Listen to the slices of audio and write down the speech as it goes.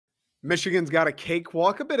Michigan's got a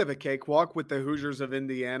cakewalk, a bit of a cakewalk with the Hoosiers of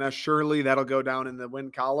Indiana. Surely that'll go down in the win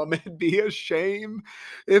column. It'd be a shame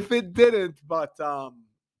if it didn't, but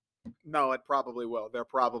no, it probably will. They're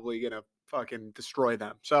probably going to fucking destroy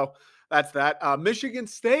them. So that's that. Michigan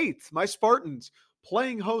State, my Spartans,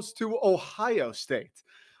 playing host to Ohio State.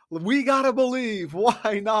 We got to believe.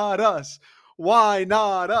 Why not us? Why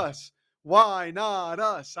not us? Why not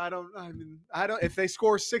us? I don't, if they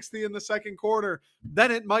score 60 in the second quarter,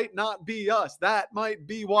 then it might not be us. That might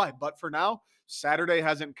be why. But for now, Saturday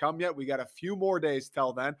hasn't come yet. We got a few more days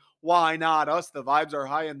till then. Why not us? The vibes are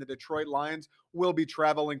high, and the Detroit Lions will be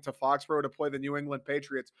traveling to Foxborough to play the New England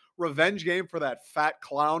Patriots. Revenge game for that fat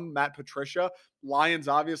clown, Matt Patricia. Lions,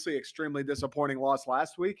 obviously, extremely disappointing loss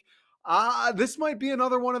last week. This might be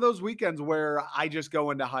another one of those weekends where I just go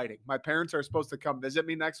into hiding. My parents are supposed to come visit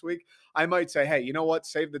me next week. I might say, hey, you know what?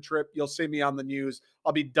 Save the trip. You'll see me on the news.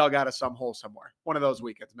 I'll be dug out of some hole somewhere. One of those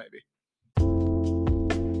weekends, maybe.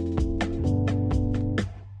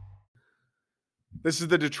 This is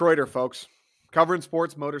the Detroiter, folks. Covering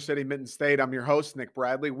sports, Motor City, Mitten State. I'm your host, Nick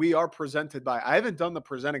Bradley. We are presented by, I haven't done the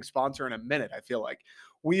presenting sponsor in a minute, I feel like.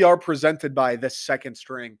 We are presented by the second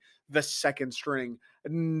string,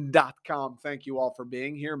 thesecondstring.com. Thank you all for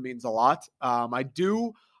being here. It means a lot. I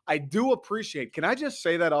do appreciate, can I just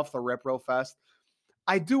say that off the rip real fast?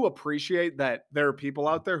 I do appreciate that there are people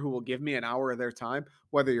out there who will give me an hour of their time,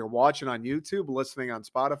 whether you're watching on YouTube, listening on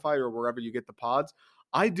Spotify, or wherever you get the pods.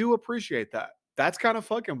 I do appreciate that. That's kind of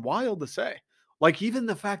fucking wild to say. Like, even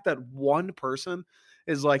the fact that one person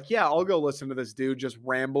is like, yeah, I'll go listen to this dude just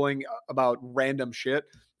rambling about random shit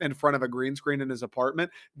in front of a green screen in his apartment,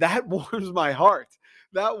 that warms my heart.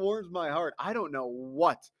 That warms my heart. I don't know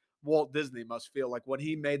what Walt Disney must feel like when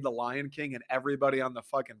he made The Lion King and everybody on the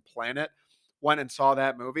fucking planet went and saw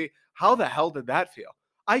that movie. How the hell did that feel?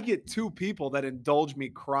 I get two people that indulge me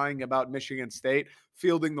crying about Michigan State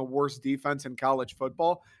fielding the worst defense in college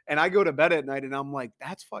football. And I go to bed at night and I'm like,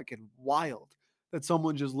 that's fucking wild that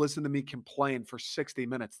someone just listened to me complain for 60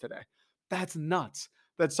 minutes today. That's nuts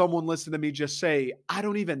that someone listened to me just say, I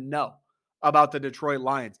don't even know about the Detroit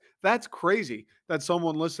Lions. That's crazy that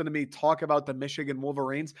someone listened to me talk about the Michigan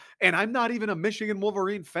Wolverines. And I'm not even a Michigan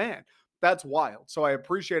Wolverine fan. That's wild. So I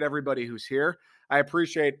appreciate everybody who's here. I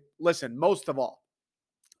appreciate, listen, most of all,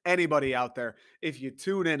 anybody out there, if you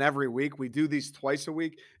tune in every week, we do these twice a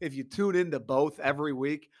week. If you tune into both every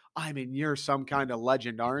week, I mean, you're some kind of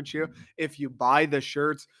legend, aren't you? If you buy the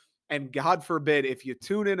shirts, and God forbid, if you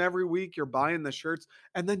tune in every week, you're buying the shirts,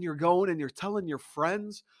 and then you're going and you're telling your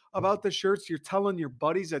friends about the shirts, you're telling your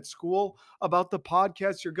buddies at school about the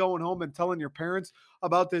podcast, you're going home and telling your parents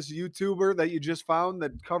about this YouTuber that you just found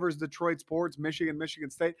that covers Detroit sports, Michigan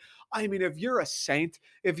State. I mean, if you're a saint,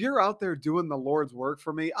 if you're out there doing the Lord's work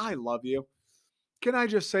for me, I love you. Can I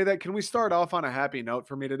just say that? Can we start off on a happy note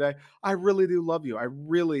for me today? I really do love you. I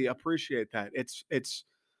really appreciate that. It's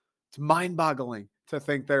mind-boggling to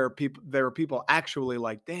think there are people actually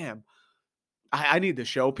like, damn, I need to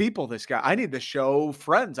show people this guy. I need to show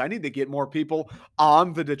friends. I need to get more people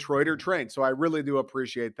on the Detroiter train. So I really do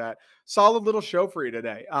appreciate that. Solid little show for you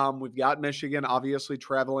today. We've got Michigan obviously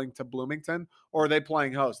traveling to Bloomington, or are they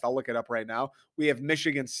playing host? I'll look it up right now. We have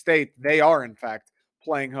Michigan State. They are, in fact,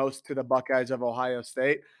 playing host to the Buckeyes of Ohio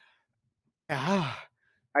State. Ah,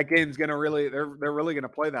 that game's gonna really, they're really gonna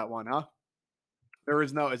play that one, huh?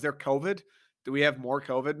 Is there COVID? Do we have more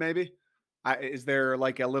COVID maybe? Is there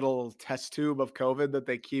like a little test tube of COVID that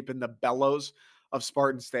they keep in the bellows of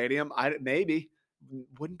Spartan Stadium? Maybe.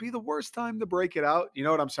 Wouldn't be the worst time to break it out. You know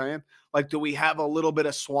what I'm saying? Like, do we have a little bit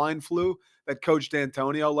of swine flu that Coach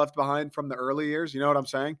D'Antonio left behind from the early years? You know what I'm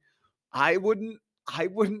saying? I wouldn't I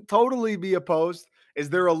wouldn't totally be opposed. Is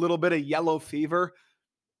there a little bit of yellow fever,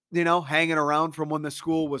 hanging around from when the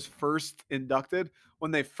school was first inducted,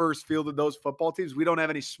 when they first fielded those football teams? We don't have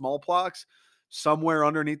any smallpox somewhere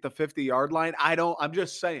underneath the 50-yard line. I'm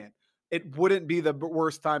just saying, it wouldn't be the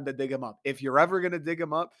worst time to dig them up. If you're ever going to dig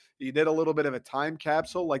them up, you did a little bit of a time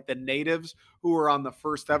capsule like the natives who were on the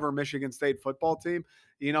first ever Michigan State football team.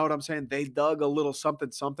 You know what I'm saying? They dug a little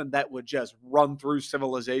something, something that would just run through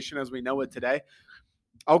civilization as we know it today.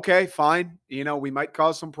 Okay, fine. We might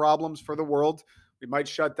cause some problems for the world. We might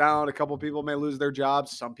shut down. A couple people may lose their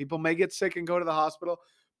jobs. Some people may get sick and go to the hospital.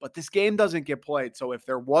 But this game doesn't get played. So if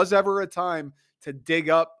there was ever a time to dig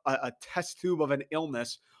up a test tube of an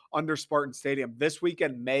illness under Spartan Stadium, this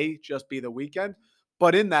weekend may just be the weekend.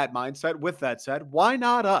 But in that mindset, with that said, why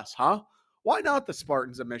not us, huh? Why not the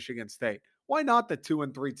Spartans of Michigan State? Why not the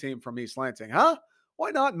 2-3 team from East Lansing, huh?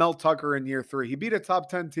 Why not Mel Tucker in year 3? He beat a top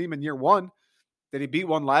 10 team in year 1. Did he beat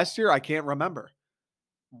one last year? I can't remember.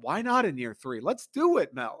 Why not in year 3? Let's do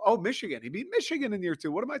it, Mel. Oh, Michigan. He beat Michigan in year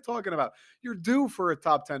 2. What am I talking about? You're due for a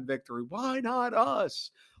top 10 victory. Why not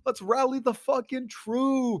us? Let's rally the fucking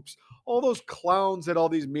troops. All those clowns at all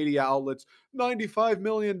these media outlets. $95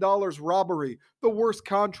 million robbery. The worst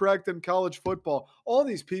contract in college football. All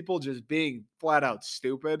these people just being flat out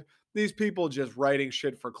stupid. These people just writing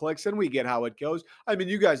shit for clicks, and we get how it goes. I mean,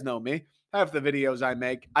 you guys know me. Half the videos I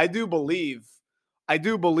make, I do believe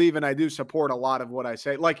and I do support a lot of what I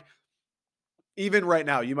say. Like, even right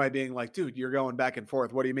now, you might be like, dude, you're going back and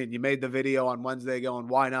forth. What do you mean? You made the video on Wednesday going,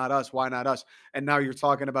 why not us? Why not us? And now you're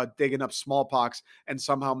talking about digging up smallpox and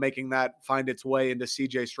somehow making that find its way into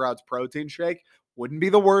CJ Stroud's protein shake. Wouldn't be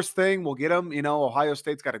the worst thing. We'll get him. Ohio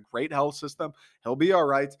State's got a great health system. He'll be all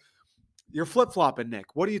right. You're flip-flopping,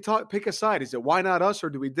 Nick. What do you talk? Pick a side. Is it why not us or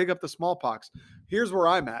do we dig up the smallpox? Here's where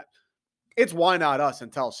I'm at. It's why not us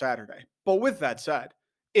until Saturday. But with that said,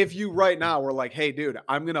 if you right now were like, hey, dude,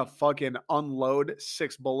 I'm going to fucking unload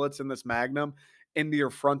 6 bullets in this Magnum into your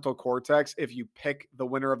frontal cortex if you pick the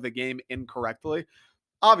winner of the game incorrectly,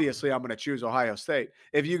 obviously I'm going to choose Ohio State.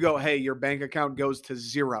 If you go, hey, your bank account goes to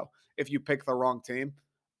 0 if you pick the wrong team,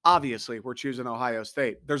 obviously we're choosing Ohio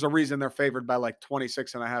State. There's a reason they're favored by like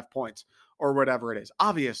 26.5 points or whatever it is.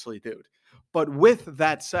 Obviously, dude. But with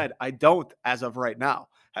that said, I don't, as of right now,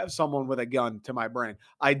 have someone with a gun to my brain.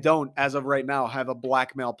 I don't, as of right now, have a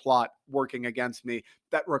blackmail plot working against me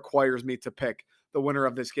that requires me to pick the winner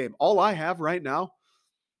of this game. All I have right now,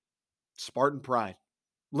 Spartan pride.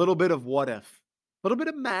 Little bit of what if. Little bit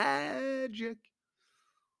of magic.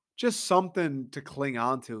 Just something to cling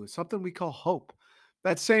on to. Something we call hope.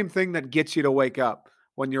 That same thing that gets you to wake up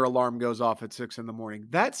when your alarm goes off at 6 a.m.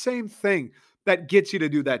 That same thing that gets you to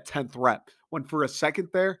do that 10th rep when for a second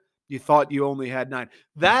there, you thought you only had 9.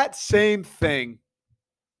 That same thing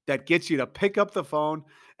that gets you to pick up the phone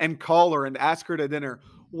and call her and ask her to dinner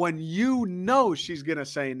when you know she's going to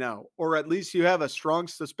say no, or at least you have a strong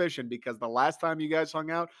suspicion because the last time you guys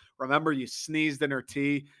hung out, remember you sneezed in her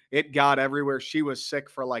tea. It got everywhere. She was sick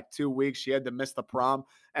for like 2 weeks. She had to miss the prom.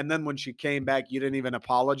 And then when she came back, you didn't even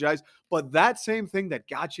apologize. But that same thing that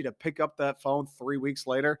got you to pick up that phone 3 weeks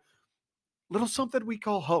later, little something we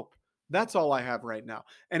call hope. That's all I have right now.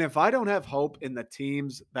 And if I don't have hope in the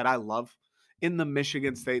teams that I love, in the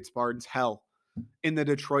Michigan State Spartans, hell, in the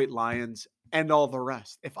Detroit Lions, and all the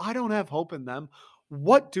rest, if I don't have hope in them,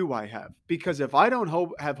 what do I have? Because if I don't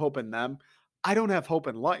have hope in them, I don't have hope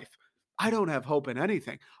in life. I don't have hope in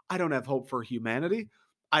anything. I don't have hope for humanity.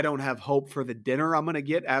 I don't have hope for the dinner I'm going to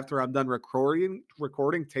get after I'm done recording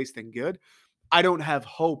tasting good. I don't have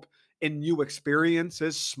hope in new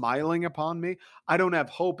experiences smiling upon me. I don't have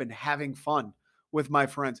hope in having fun with my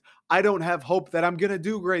friends. I don't have hope that I'm going to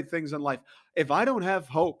do great things in life. If I don't have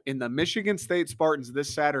hope in the Michigan State Spartans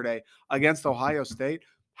this Saturday against Ohio State,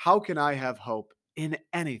 how can I have hope in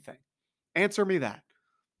anything? Answer me that.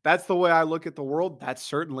 That's the way I look at the world. That's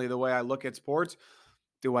certainly the way I look at sports.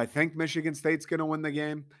 Do I think Michigan State's going to win the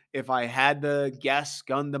game? If I had to guess,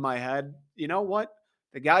 gun to my head, you know what?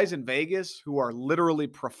 The guys in Vegas who are literally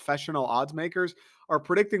professional odds makers are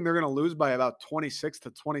predicting they're going to lose by about 26 to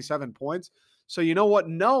 27 points. So you know what?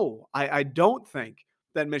 No, I don't think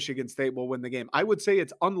that Michigan State will win the game. I would say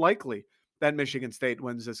it's unlikely that Michigan State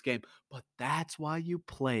wins this game, but that's why you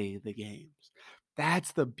play the games.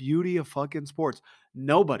 That's the beauty of fucking sports.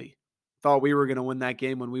 Nobody thought we were going to win that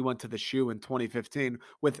game when we went to the shoe in 2015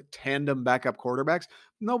 with tandem backup quarterbacks.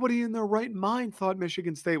 Nobody in their right mind thought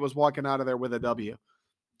Michigan State was walking out of there with a W.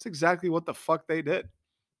 It's exactly what the fuck they did.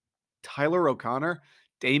 Tyler O'Connor,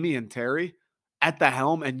 Damian Terry at the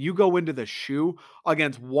helm, and you go into the shoe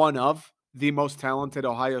against one of the most talented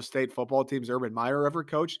Ohio State football teams Urban Meyer ever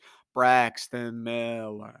coached, Braxton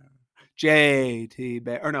Miller, J.T.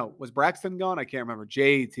 Barrett. Or no, was Braxton gone? I can't remember.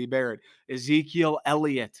 J.T. Barrett. Ezekiel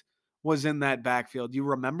Elliott was in that backfield. You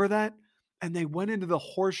remember that? And they went into the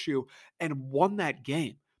horseshoe and won that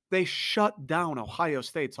game. They shut down Ohio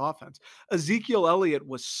State's offense. Ezekiel Elliott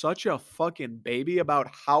was such a fucking baby about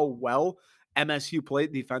how well MSU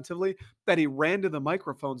played defensively that he ran to the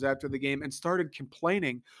microphones after the game and started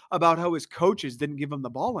complaining about how his coaches didn't give him the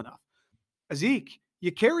ball enough. Zeke,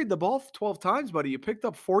 you carried the ball 12 times, buddy. You picked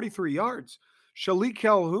up 43 yards. Shalik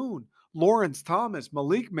Calhoun, Lawrence Thomas,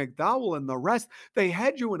 Malik McDowell, and the rest, they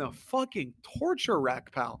had you in a fucking torture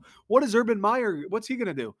rack, pal. What is Urban Meyer? What's he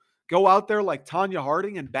going to do? Go out there like Tanya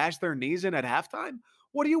Harding and bash their knees in at halftime?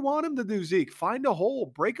 What do you want him to do, Zeke? Find a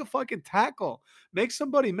hole, break a fucking tackle, make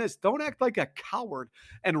somebody miss. Don't act like a coward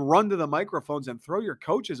and run to the microphones and throw your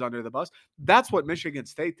coaches under the bus. That's what Michigan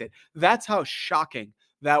State did. That's how shocking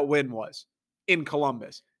that win was in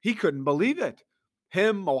Columbus. He couldn't believe it.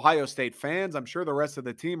 Him, Ohio State fans, I'm sure the rest of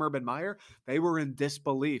the team, Urban Meyer, they were in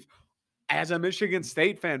disbelief. As a Michigan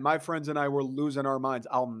State fan, my friends and I were losing our minds.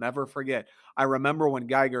 I'll never forget. I remember when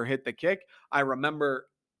Geiger hit the kick. I remember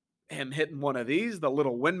him hitting one of these, the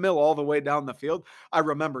little windmill all the way down the field. I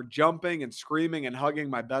remember jumping and screaming and hugging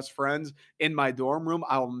my best friends in my dorm room.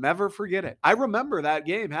 I'll never forget it. I remember that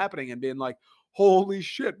game happening and being like, holy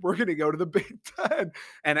shit, we're going to go to the Big Ten.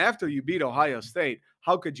 And after you beat Ohio State,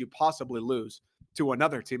 how could you possibly lose to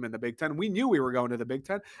another team in the Big Ten? We knew we were going to the Big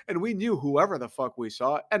Ten, and we knew whoever the fuck we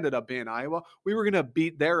saw ended up being Iowa. We were going to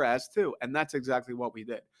beat their ass too. And that's exactly what we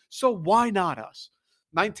did. So why not us?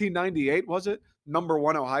 1998, was it? Number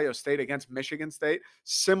one Ohio State against Michigan State.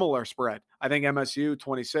 Similar spread. I think MSU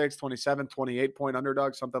 26, 27, 28-point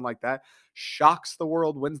underdog, something like that. Shocks the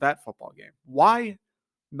world, wins that football game. Why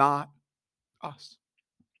not us?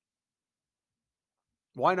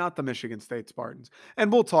 Why not the Michigan State Spartans?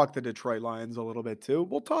 And we'll talk the Detroit Lions a little bit too.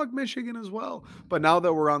 We'll talk Michigan as well. But now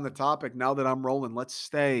that we're on the topic, now that I'm rolling, let's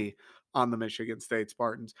stay on the Michigan State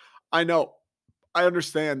Spartans. I know, I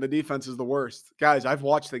understand the defense is the worst. Guys, I've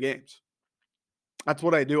watched the games. That's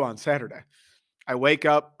what I do on Saturday. I wake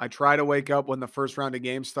up. I try to wake up when the first round of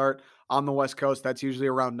games start on the West Coast. That's usually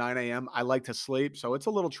around 9 a.m. I like to sleep, so it's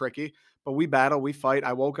a little tricky, but we battle, we fight.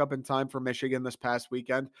 I woke up in time for Michigan this past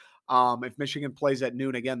weekend. If Michigan plays at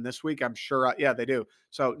noon again this week, I'm sure, yeah, they do.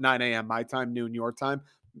 So 9 a.m. my time, noon your time.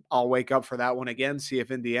 I'll wake up for that one again, see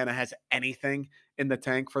if Indiana has anything in the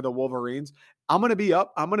tank for the Wolverines. I'm going to be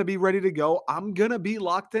up. I'm going to be ready to go. I'm going to be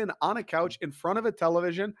locked in on a couch in front of a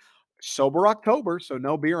television. Sober October, so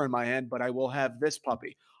no beer in my hand, but I will have this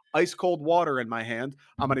puppy. Ice cold water in my hand.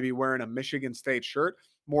 I'm going to be wearing a Michigan State shirt.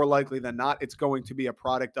 More likely than not, it's going to be a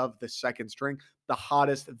product of the Second String, the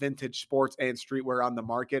hottest vintage sports and streetwear on the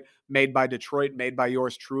market, made by Detroit, made by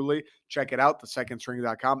yours truly. Check it out,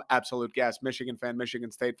 thesecondstring.com. Absolute gas. Michigan fan,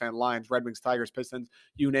 Michigan State fan, Lions, Red Wings, Tigers, Pistons,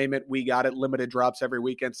 you name it. We got it. Limited drops every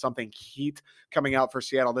weekend. Something heat coming out for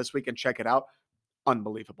Seattle this weekend. Check it out.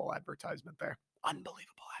 Unbelievable advertisement there.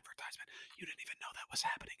 Unbelievable advertisement. You didn't even know that was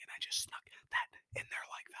happening, and I just snuck that in there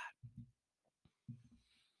like that.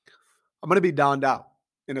 I'm going to be donned out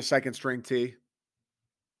in a second string tee.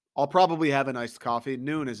 I'll probably have an iced coffee.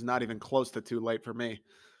 Noon is not even close to too late for me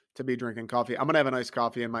to be drinking coffee. I'm going to have an iced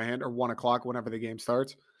coffee in my hand, or 1 o'clock whenever the game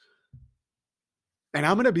starts. And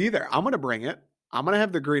I'm going to be there. I'm going to bring it. I'm going to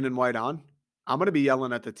have the green and white on. I'm going to be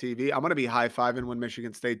yelling at the TV. I'm going to be high-fiving when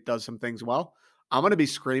Michigan State does some things well. I'm going to be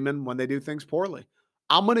screaming when they do things poorly.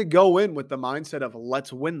 I'm going to go in with the mindset of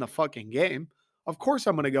let's win the fucking game. Of course,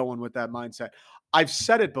 I'm going to go in with that mindset. I've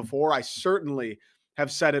said it before. I certainly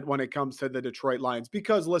have said it when it comes to the Detroit Lions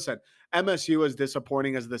because, listen, MSU, as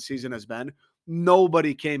disappointing as the season has been,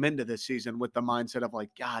 nobody came into this season with the mindset of like,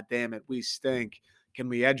 God damn it, we stink. Can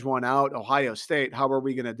we edge one out? Ohio State, how are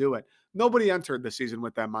we going to do it? Nobody entered the season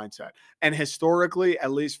with that mindset. And historically,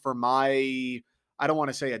 at least for my, I don't want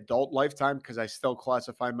to say adult lifetime because I still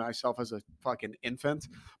classify myself as a fucking infant,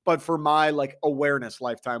 but for my like awareness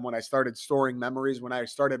lifetime, when I started storing memories, when I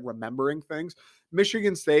started remembering things,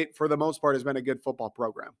 Michigan State, for the most part, has been a good football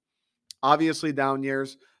program. Obviously, down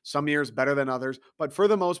years, some years better than others, but for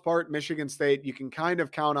the most part, Michigan State, you can kind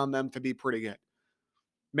of count on them to be pretty good.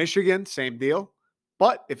 Michigan, same deal.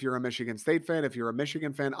 But if you're a Michigan State fan, if you're a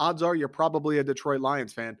Michigan fan, odds are you're probably a Detroit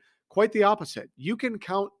Lions fan. Quite the opposite. You can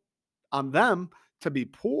count on them to be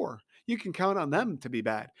poor. You can count on them to be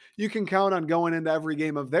bad. You can count on going into every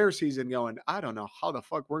game of their season going, I don't know how the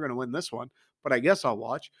fuck we're going to win this one, but I guess I'll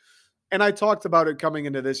watch. And I talked about it coming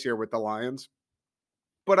into this year with the Lions,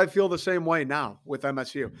 but I feel the same way now with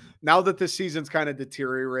MSU. Now that this season's kind of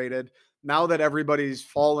deteriorated, now that everybody's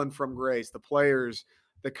fallen from grace, the players,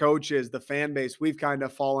 the coaches, the fan base, we've kind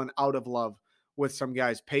of fallen out of love with some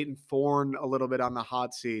guys. Peyton Thorne a little bit on the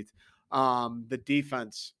hot seat. The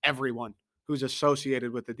defense, everyone who's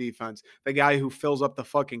associated with the defense, the guy who fills up the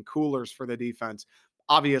fucking coolers for the defense,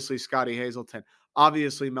 obviously Scotty Hazelton,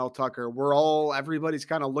 obviously Mel Tucker. Everybody's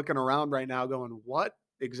kind of looking around right now going, what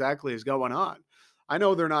exactly is going on? I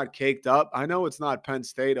know they're not caked up. I know it's not Penn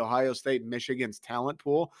State, Ohio State, Michigan's talent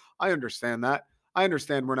pool. I understand that. I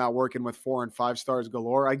understand we're not working with 4 and 5 stars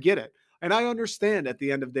galore. I get it. And I understand at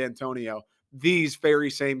the end of D'Antonio, these very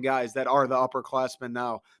same guys that are the upperclassmen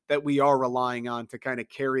now that we are relying on to kind of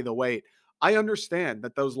carry the weight. I understand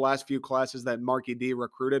that those last few classes that Marky D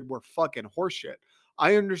recruited were fucking horseshit.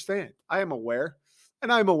 I understand. I am aware.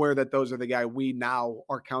 And I'm aware that those are the guy we now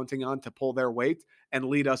are counting on to pull their weight and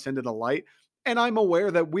lead us into the light. And I'm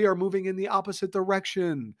aware that we are moving in the opposite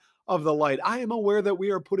direction of the light. I am aware that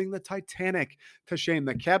we are putting the Titanic to shame.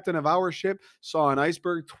 The captain of our ship saw an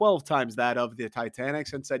iceberg 12 times that of the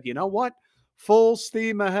Titanic's and said, you know what? full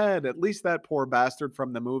steam ahead. At least that poor bastard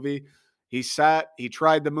from the movie. He sat, he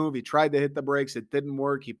tried the move, he tried to hit the brakes, it didn't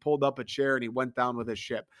work. He pulled up a chair and he went down with his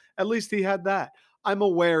ship. At least he had that. I'm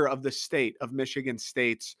aware of the state of Michigan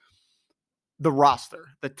State's the roster,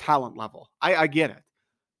 the talent level. I get it.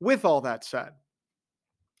 With all that said,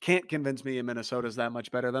 can't convince me Minnesota's that much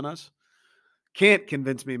better than us. Can't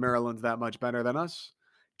convince me Maryland's that much better than us.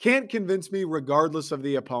 Can't convince me, regardless of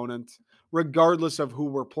the opponent, regardless of who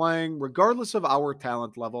we're playing, regardless of our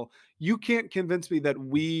talent level, you can't convince me that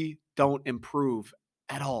we don't improve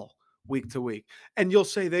at all week to week. And you'll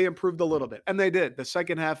say they improved a little bit. And they did. The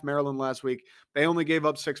second half, Maryland last week, they only gave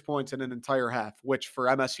up 6 points in an entire half, which for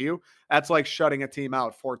MSU, that's like shutting a team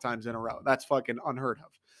out 4 times in a row. That's fucking unheard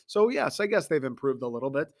of. So, yes, I guess they've improved a little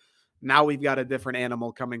bit. Now we've got a different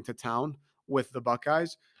animal coming to town with the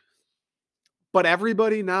Buckeyes. But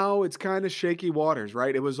everybody now, it's kind of shaky waters,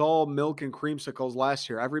 right? It was all milk and creamsicles last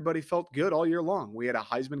year. Everybody felt good all year long. We had a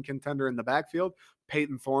Heisman contender in the backfield.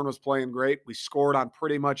 Peyton Thorne was playing great. We scored on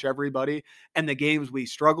pretty much everybody. And the games we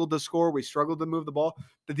struggled to score, we struggled to move the ball.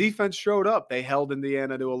 The defense showed up. They held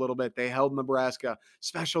Indiana to a little bit. They held Nebraska.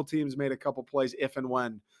 Special teams made a couple plays if and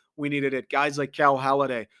when we needed it. Guys like Cal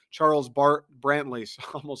Halliday, Charles Brantley,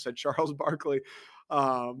 almost said Charles Barkley,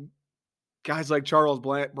 guys like Charles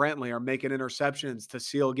Brantley are making interceptions to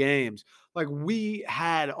seal games. Like, we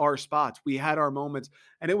had our spots, we had our moments,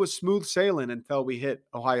 and it was smooth sailing until we hit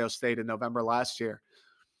Ohio State in November last year.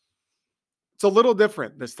 It's a little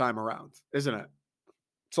different this time around, isn't it?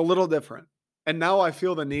 It's a little different. And now I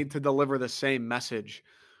feel the need to deliver the same message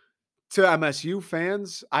to MSU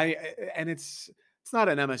fans. And it's not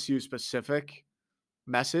an MSU specific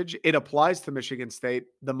message. It applies to Michigan State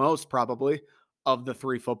the most, probably, of the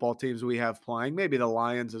 3 football teams we have playing. Maybe the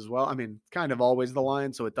Lions as well. I mean, kind of always the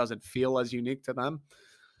Lions, so it doesn't feel as unique to them.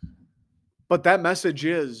 But that message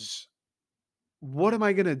is, what am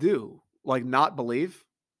I going to do? Like, not believe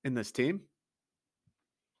in this team?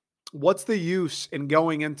 What's the use in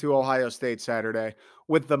going into Ohio State Saturday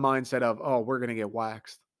with the mindset of, oh, we're going to get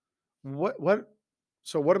waxed? What?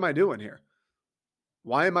 So what am I doing here?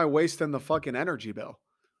 Why am I wasting the fucking energy bill?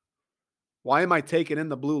 Why am I taking in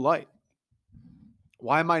the blue light?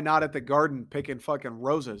 Why am I not at the garden picking fucking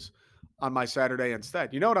roses on my Saturday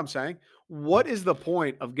instead? You know what I'm saying? What is the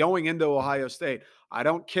point of going into Ohio State? I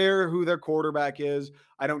don't care who their quarterback is.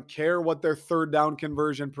 I don't care what their third down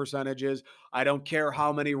conversion percentage is. I don't care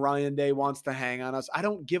how many Ryan Day wants to hang on us. I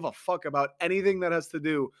don't give a fuck about anything that has to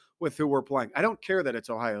do with who we're playing. I don't care that it's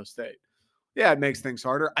Ohio State. Yeah, it makes things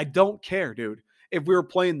harder. I don't care, dude. If we were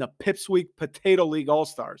playing the Pipsqueak Potato League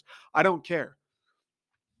All-Stars, I don't care.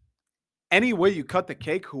 Any way you cut the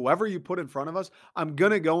cake, whoever you put in front of us, I'm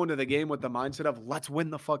going to go into the game with the mindset of let's win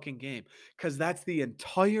the fucking game. Because that's the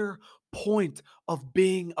entire point of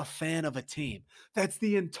being a fan of a team. That's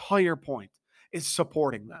the entire point, is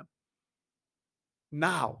supporting them.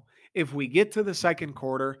 Now, if we get to the second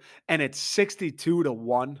quarter and it's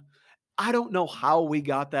 62-1, I don't know how we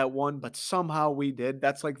got that one, but somehow we did.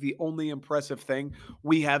 That's like the only impressive thing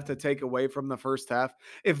we have to take away from the first half.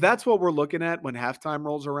 If that's what we're looking at when halftime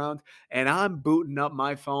rolls around and I'm booting up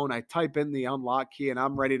my phone, I type in the unlock key and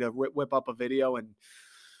I'm ready to whip up a video and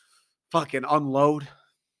fucking unload,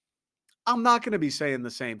 I'm not going to be saying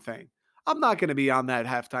the same thing. I'm not going to be on that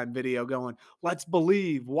halftime video going, let's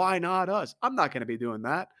believe, why not us? I'm not going to be doing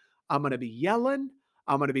that. I'm going to be yelling.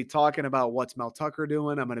 I'm going to be talking about what's Mel Tucker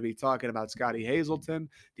doing. I'm going to be talking about Scotty Hazelton,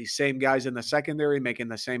 these same guys in the secondary making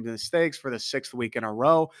the same mistakes for the 6th week in a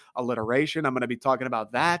row, alliteration. I'm going to be talking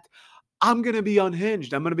about that. I'm going to be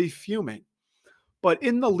unhinged. I'm going to be fuming. But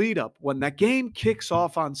in the lead up, when that game kicks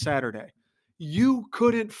off on Saturday, you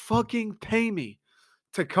couldn't fucking pay me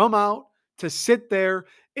to come out, to sit there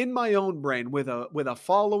in my own brain with a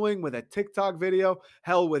following, with a TikTok video,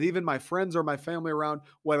 hell, with even my friends or my family around,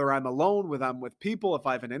 whether I'm alone, whether I'm with people, if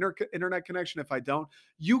I have an internet connection, if I don't,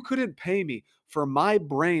 you couldn't pay me for my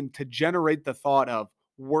brain to generate the thought of,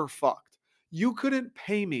 we're fucked. You couldn't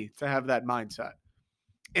pay me to have that mindset.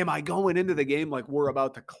 Am I going into the game like we're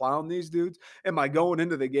about to clown these dudes? Am I going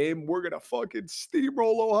into the game, we're going to fucking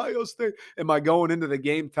steamroll Ohio State? Am I going into the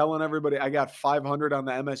game telling everybody I got 500 on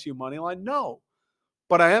the MSU money line? No.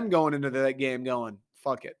 But I am going into that game going,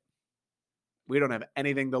 fuck it. We don't have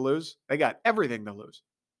anything to lose. They got everything to lose.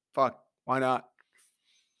 Fuck. Why not?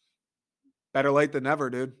 Better late than never,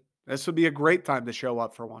 dude. This would be a great time to show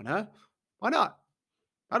up for one, huh? Why not?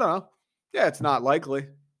 I don't know. Yeah, it's not likely.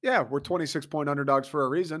 Yeah, we're 26-point underdogs for a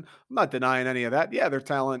reason. I'm not denying any of that. Yeah, their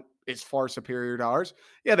talent is far superior to ours.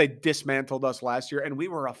 Yeah, they dismantled us last year, and we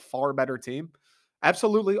were a far better team.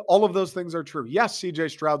 Absolutely. All of those things are true. Yes,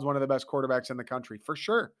 CJ Stroud's one of the best quarterbacks in the country, for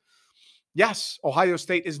sure. Yes, Ohio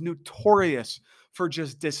State is notorious for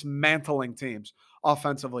just dismantling teams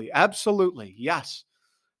offensively. Absolutely. Yes.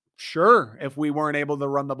 Sure, if we weren't able to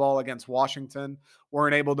run the ball against Washington,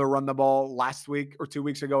 weren't able to run the ball last week or 2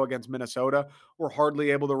 weeks ago against Minnesota, we're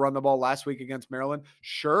hardly able to run the ball last week against Maryland.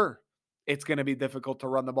 Sure, it's going to be difficult to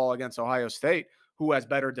run the ball against Ohio State, who has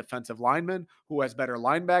better defensive linemen, who has better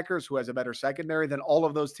linebackers, who has a better secondary than all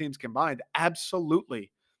of those teams combined.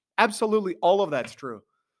 Absolutely. Absolutely. All of that's true.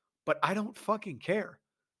 But I don't fucking care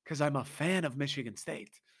because I'm a fan of Michigan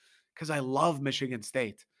State, because I love Michigan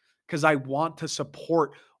State, because I want to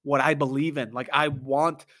support what I believe in. Like, I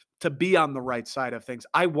want to be on the right side of things.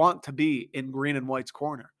 I want to be in green and white's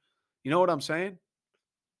corner. You know what I'm saying?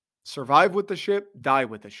 Survive with the ship, die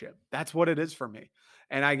with the ship. That's what it is for me.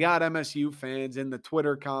 And I got MSU fans in the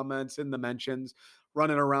Twitter comments, in the mentions,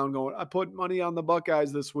 running around going, I put money on the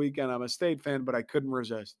Buckeyes this weekend. I'm a State fan, but I couldn't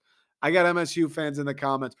resist. I got MSU fans in the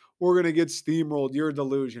comments. We're going to get steamrolled. You're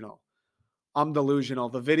delusional. I'm delusional.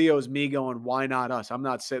 The video is me going, why not us? I'm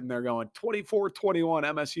not sitting there going 24-21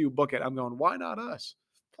 MSU, book it. I'm going, why not us?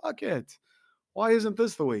 Fuck it. Why isn't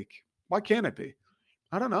this the week? Why can't it be?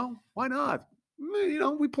 I don't know. Why not?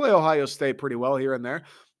 We play Ohio State pretty well here and there.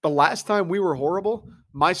 The last time we were horrible,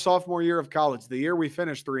 my sophomore year of college, the year we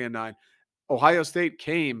finished 3-9, Ohio State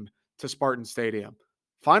came to Spartan Stadium.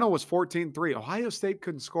 Final was 14-3. Ohio State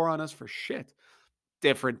couldn't score on us for shit.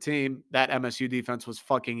 Different team. That MSU defense was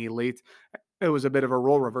fucking elite. It was a bit of a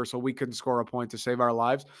role reversal. We couldn't score a point to save our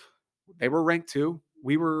lives. They were ranked 2.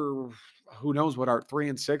 We were, who knows what our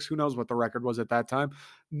 3-6, who knows what the record was at that time.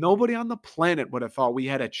 Nobody on the planet would have thought we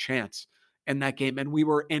had a chance in that game, and we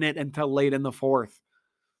were in it until late in the fourth.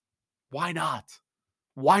 Why not?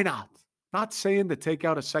 Why not? Not saying to take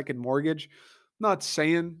out a second mortgage, not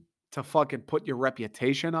saying to fucking put your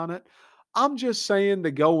reputation on it. I'm just saying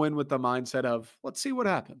to go in with the mindset of, let's see what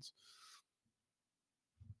happens.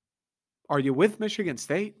 Are you with Michigan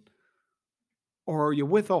State or are you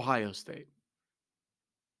with Ohio State?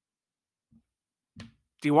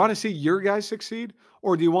 Do you want to see your guys succeed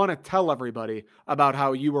or do you want to tell everybody about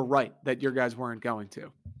how you were right that your guys weren't going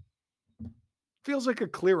to? Feels like a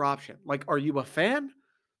clear option. Like, are you a fan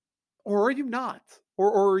or are you not?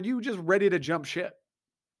 Or are you just ready to jump ship?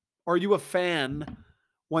 Are you a fan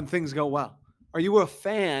when things go well? Are you a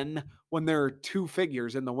fan when there are 2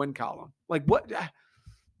 figures in the win column? Like, what?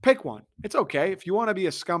 Pick one. It's okay. If you want to be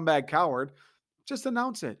a scumbag coward, just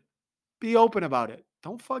announce it. Be open about it.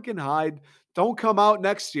 Don't fucking hide. Don't come out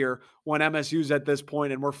next year when MSU's at this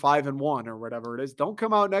point and we're 5-1 or whatever it is. Don't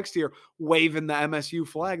come out next year waving the MSU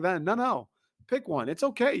flag then. No. Pick one. It's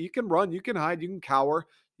okay. You can run, you can hide, you can cower,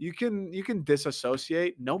 you can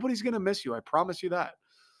disassociate. Nobody's going to miss you. I promise you that.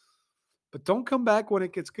 But don't come back when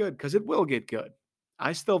it gets good, because it will get good.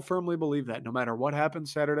 I still firmly believe that. No matter what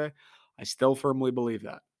happens Saturday, I still firmly believe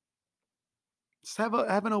that. Just have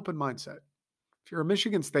an open mindset. If you're a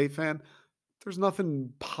Michigan State fan, there's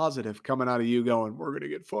nothing positive coming out of you going, we're going to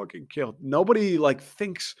get fucking killed. Nobody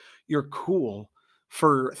thinks you're cool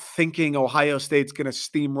for thinking Ohio State's going to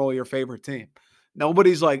steamroll your favorite team.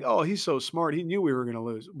 Nobody's like, oh, he's so smart. He knew we were going to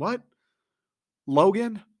lose. What?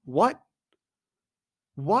 Logan? What?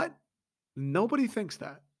 Nobody thinks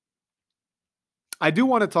that. I do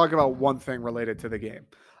want to talk about one thing related to the game.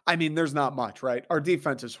 I mean, there's not much, right? Our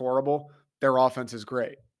defense is horrible. Their offense is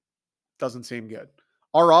great. Doesn't seem good.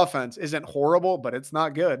 Our offense isn't horrible, but it's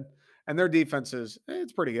not good. And their defense is,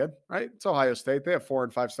 it's pretty good, right? It's Ohio State. They have 4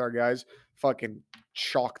 and 5-star guys fucking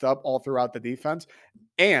chalked up all throughout the defense.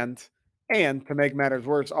 And to make matters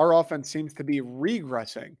worse, our offense seems to be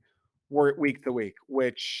regressing week to week,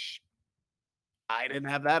 which I didn't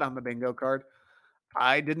have that on the bingo card.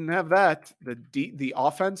 I didn't have that. The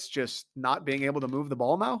offense just not being able to move the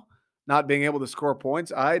ball now, not being able to score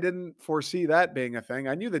points. I didn't foresee that being a thing.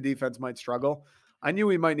 I knew the defense might struggle. I knew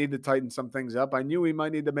we might need to tighten some things up. I knew we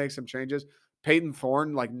might need to make some changes. Peyton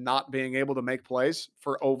Thorne, not being able to make plays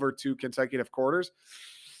for over 2 consecutive quarters.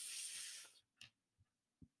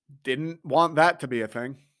 Didn't want that to be a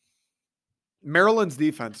thing. Maryland's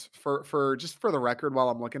defense, for just for the record, while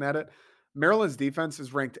I'm looking at it, Maryland's defense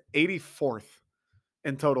is ranked 84th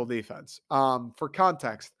in total defense. For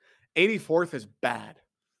context, 84th is bad.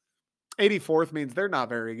 84th means they're not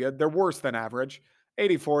very good. They're worse than average.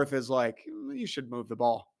 84th is you should move the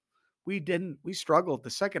ball. We didn't. We struggled. The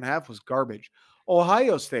second half was garbage.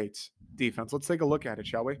 Ohio State's defense, let's take a look at it,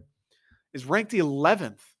 shall we? Is ranked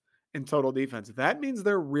 11th in total defense. That means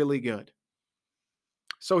they're really good.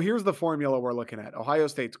 So here's the formula we're looking at. Ohio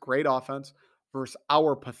State's great offense versus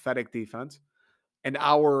our pathetic defense, and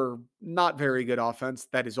our not very good offense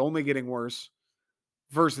that is only getting worse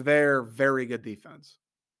versus their very good defense.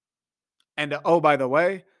 And oh, by the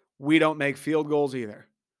way, we don't make field goals either.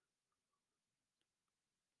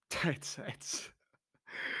 It's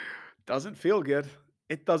doesn't feel good.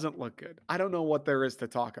 It doesn't look good. I don't know what there is to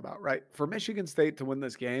talk about, right? For Michigan State to win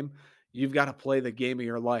this game, you've got to play the game of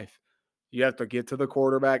your life. You have to get to the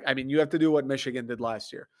quarterback. I mean, you have to do what Michigan did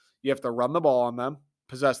last year. You have to run the ball on them,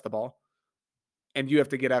 possess the ball, and you have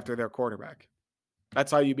to get after their quarterback.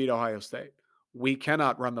 That's how you beat Ohio State. We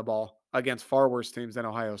cannot run the ball against far worse teams than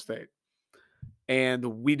Ohio State. And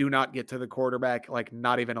we do not get to the quarterback, like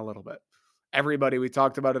not even a little bit. Everybody, we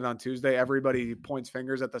talked about it on Tuesday, everybody points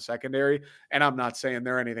fingers at the secondary. And I'm not saying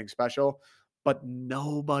they're anything special, but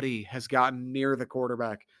nobody has gotten near the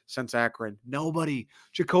quarterback since Akron. Nobody.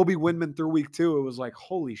 Jacoby Windman through week 2, it was like,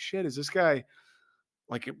 holy shit, is this guy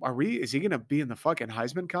like, is he going to be in the fucking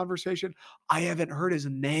Heisman conversation? I haven't heard his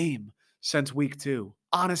name since week 2.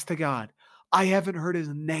 Honest to God, I haven't heard his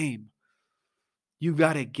name. You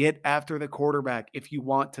got to get after the quarterback if you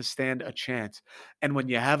want to stand a chance. And when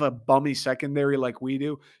you have a bummy secondary like we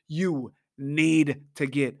do, you need to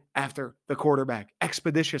get after the quarterback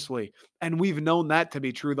expeditiously. And we've known that to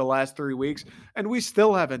be true the last 3 weeks, and we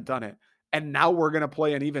still haven't done it. And now we're going to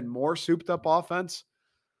play an even more souped up offense.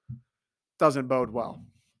 Doesn't bode well.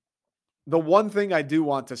 The one thing I do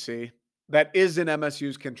want to see that is in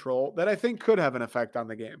MSU's control that I think could have an effect on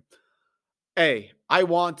the game. I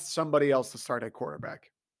want somebody else to start at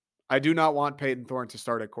quarterback. I do not want Peyton Thorne to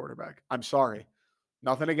start at quarterback. I'm sorry.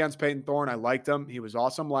 Nothing against Peyton Thorne. I liked him. He was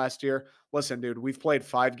awesome last year. Listen, dude, we've played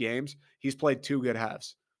 5 games. He's played 2 good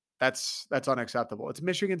halves. That's unacceptable. It's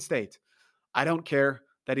Michigan State. I don't care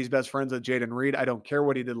that he's best friends with Jaden Reed. I don't care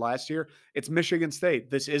what he did last year. It's Michigan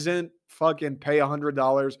State. This isn't fucking pay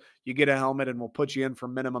 $100. You get a helmet and we'll put you in for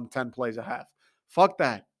minimum 10 plays a half. Fuck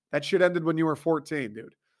that. That shit ended when you were 14,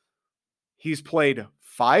 dude. He's played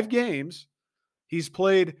 5 games. He's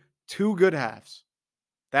played 2 good halves.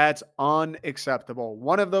 That's unacceptable.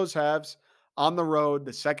 One of those halves on the road,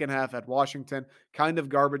 the second half at Washington, kind of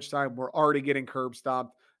garbage time. We're already getting curb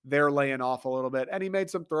stomped. They're laying off a little bit. And he made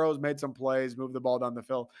some throws, made some plays, moved the ball down the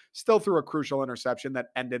field. Still threw a crucial interception that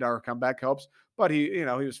ended our comeback hopes. But he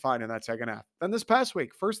was fine in that second half. Then this past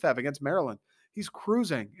week, first half against Maryland, he's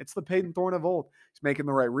cruising. It's the Peyton Thorne of old. He's making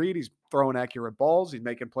the right read. He's throwing accurate balls. He's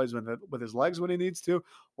making plays with his legs when he needs to.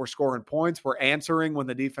 We're scoring points. We're answering when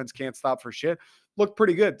the defense can't stop for shit. Looked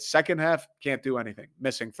pretty good. Second half, can't do anything.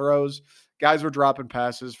 Missing throws. Guys were dropping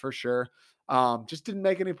passes for sure. Just didn't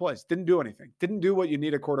make any plays. Didn't do anything. Didn't do what you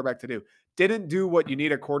need a quarterback to do. Didn't do what you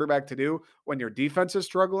need a quarterback to do when your defense is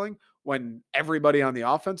struggling, when everybody on the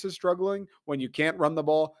offense is struggling, when you can't run the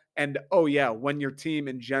ball, and when your team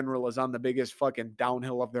in general is on the biggest fucking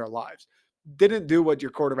downhill of their lives. Didn't do what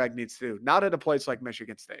your quarterback needs to do. Not at a place like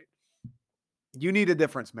Michigan State. You need a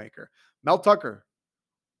difference maker. Mel Tucker,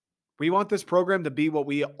 we want this program to be what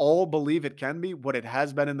we all believe it can be, what it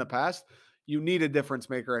has been in the past. You need a difference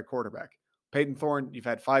maker at quarterback. Peyton Thorne, you've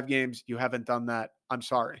had 5 games. You haven't done that. I'm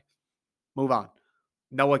sorry. Move on.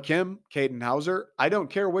 Noah Kim, Caden Hauser. I don't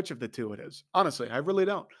care which of the two it is. Honestly, I really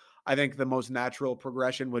don't. I think the most natural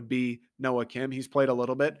progression would be Noah Kim. He's played a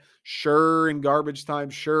little bit. Sure, in garbage time.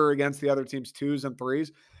 Sure, against the other team's 2s and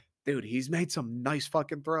 3s. Dude, he's made some nice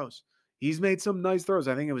fucking throws. He's made some nice throws.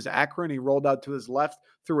 I think it was Akron. He rolled out to his left,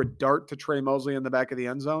 threw a dart to Trey Mosley in the back of the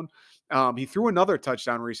end zone. He threw another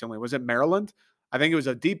touchdown recently. Was it Maryland? I think it was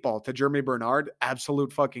a deep ball to Jeremy Bernard.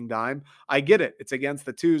 Absolute fucking dime. I get it. It's against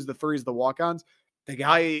the 2s, the 3s, the walk-ons. The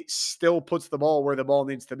guy still puts the ball where the ball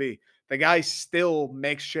needs to be. The guy still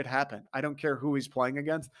makes shit happen. I don't care who he's playing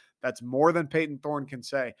against. That's more than Peyton Thorne can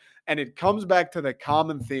say. And it comes back to the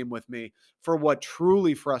common theme with me for what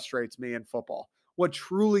truly frustrates me in football. What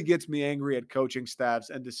truly gets me angry at coaching staffs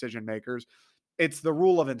and decision makers. It's the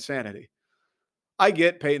rule of insanity. I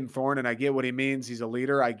get Peyton Thorne and I get what he means. He's a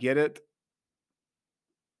leader. I get it.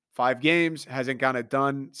 5 games, hasn't gotten it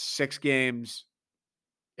done. 6 games.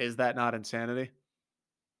 Is that not insanity?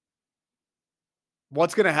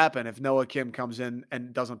 What's going to happen if Noah Kim comes in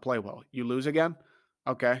and doesn't play well? You lose again?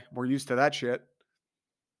 Okay, we're used to that shit.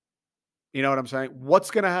 You know what I'm saying?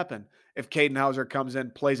 What's going to happen if Caden Hauser comes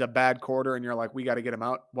in, plays a bad quarter, and you're like, we got to get him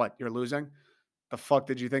out? What, you're losing? The fuck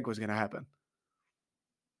did you think was going to happen?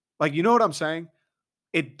 Like, you know what I'm saying?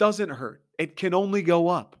 It doesn't hurt. It can only go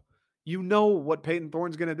up. You know what Peyton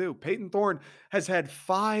Thorne's going to do. Peyton Thorne has had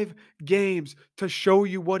 5 games to show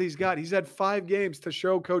you what he's got. He's had 5 games to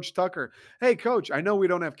show Coach Tucker, hey, Coach, I know we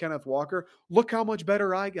don't have Kenneth Walker. Look how much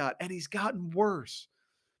better I got. And he's gotten worse.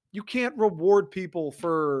 You can't reward people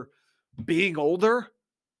for being older.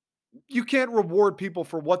 You can't reward people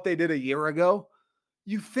for what they did a year ago.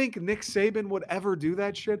 You think Nick Saban would ever do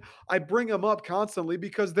that shit? I bring them up constantly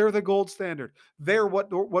because they're the gold standard. They're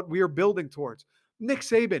what we are building towards. Nick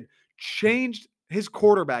Saban changed his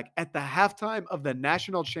quarterback at the halftime of the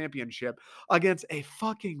national championship against a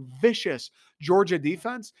fucking vicious Georgia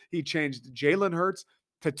defense. He changed Jalen Hurts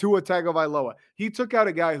to Tua Tagovailoa. He took out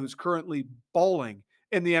a guy who's currently balling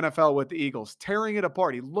in the NFL with the Eagles, tearing it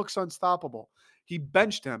apart. He looks unstoppable. He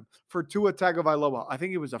benched him for Tua Tagovailoa. I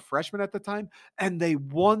think he was a freshman at the time, and they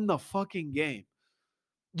won the fucking game.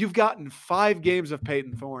 You've gotten 5 games of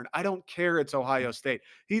Peyton Thorne. I don't care. It's Ohio State.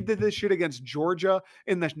 He did this shit against Georgia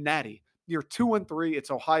in the Natty. You're 2-3.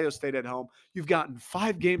 It's Ohio State at home. You've gotten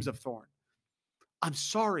 5 games of Thorne. I'm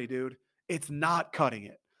sorry, dude. It's not cutting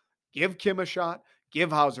it. Give Kim a shot.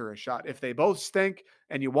 Give Hauser a shot. If they both stink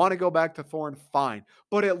and you want to go back to Thorne, fine.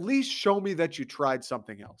 But at least show me that you tried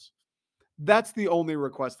something else. That's the only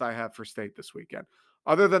request I have for State this weekend.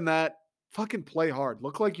 Other than that, fucking play hard.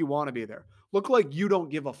 Look like you want to be there. Look like you don't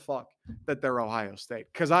give a fuck that they're Ohio State,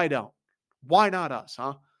 because I don't. Why not us,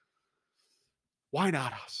 huh? Why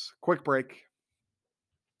not us? Quick break.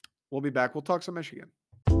 We'll be back. We'll talk some Michigan.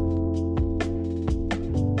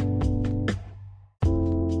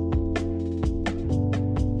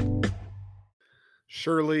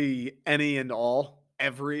 Surely any and all,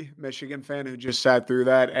 every Michigan fan who just sat through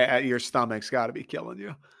that, at your stomach's got to be killing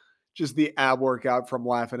you. Just the ab workout from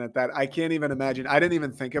laughing at that. I can't even imagine. I didn't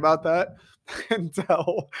even think about that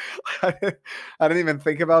until I didn't even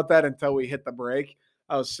think about that until we hit the break.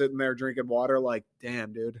 I was sitting there drinking water like,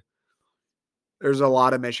 damn, dude. There's a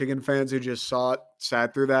lot of Michigan fans who just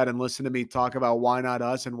sat through that and listened to me talk about why not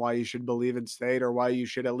us and why you should believe in State, or why you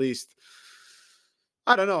should at least,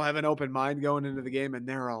 I don't know, have an open mind going into the game. And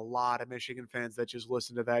there are a lot of Michigan fans that just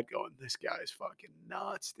listen to that going, this guy's fucking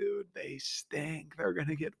nuts, dude. They stink. They're going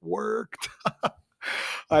to get worked.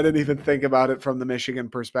 I didn't even think about it from the Michigan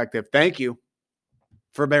perspective. Thank you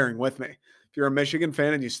for bearing with me. If you're a Michigan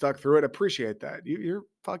fan and you stuck through it, appreciate that. You're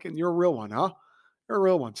a real one, huh? You're a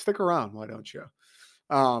real one. Stick around. Why don't you?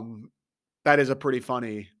 That's a pretty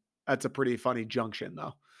funny junction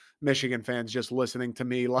though. Michigan fans just listening to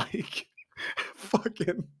me like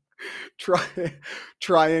fucking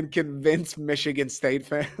try and convince Michigan State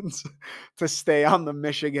fans to stay on the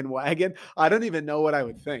Michigan wagon. I don't even know what I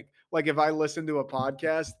would think. Like if I listened to a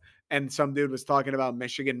podcast and some dude was talking about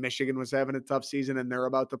Michigan was having a tough season and they're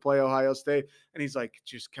about to play Ohio State, and he's like,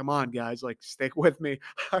 just come on, guys, like stick with me.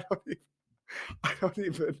 I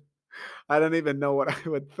don't even know what I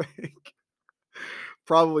would think.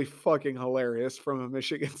 Probably fucking hilarious from a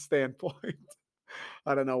Michigan standpoint.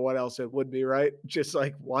 I don't know what else it would be, right? Just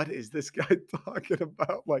like, what is this guy talking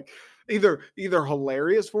about? Like either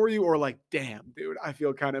hilarious for you or like, damn, dude, I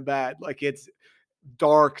feel kind of bad. Like it's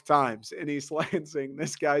dark times in East Lansing.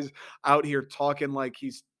 This guy's out here talking like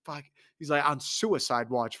he's like on suicide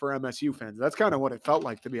watch for MSU fans. That's kind of what it felt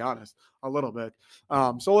like, to be honest, a little bit.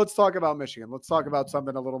 So let's talk about Michigan. Let's talk about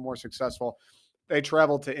something a little more successful. They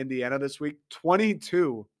traveled to Indiana this week,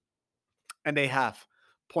 22.5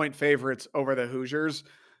 point favorites over the Hoosiers.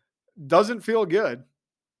 Doesn't feel good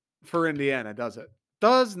for Indiana, does it?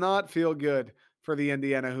 Does not feel good for the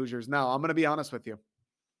Indiana Hoosiers. Now, I'm going to be honest with you.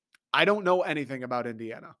 I don't know anything about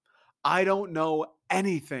Indiana.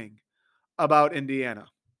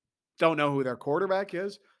 Don't know who their quarterback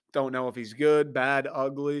is. Don't know if he's good, bad,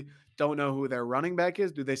 ugly. Don't know who their running back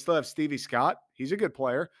is. Do they still have Stevie Scott? He's a good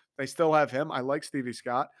player. They still have him. I like Stevie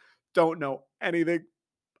Scott. Don't know anything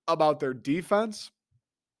about their defense.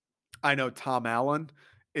 I know Tom Allen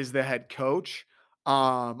is the head coach.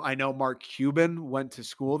 I know Mark Cuban went to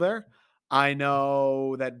school there. I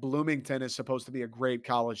know that Bloomington is supposed to be a great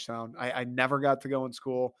college town. I never got to go in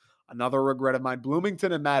school. Another regret of mine.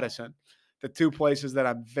 Bloomington and Madison, the two places that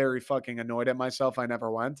I'm very fucking annoyed at myself. I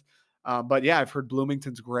never went. But yeah, I've heard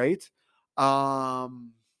Bloomington's great. Larry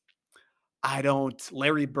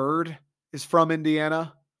Bird is from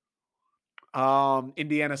Indiana.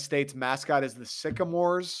 Indiana State's mascot is the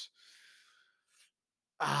Sycamores.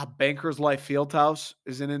 Bankers Life Fieldhouse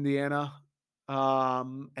is in Indiana.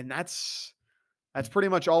 And that's pretty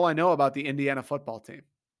much all I know about the Indiana football team.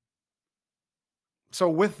 So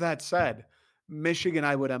with that said, Michigan,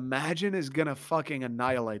 I would imagine, is going to fucking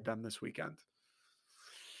annihilate them this weekend.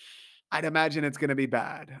 I'd imagine it's going to be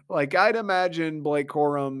bad. Like, I'd imagine Blake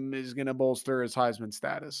Corum is going to bolster his Heisman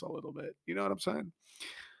status a little bit. You know what I'm saying?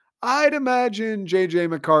 I'd imagine J.J.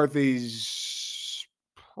 McCarthy's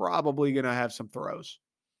probably going to have some throws.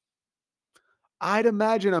 I'd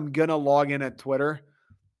imagine I'm going to log in at Twitter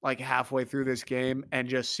like halfway through this game and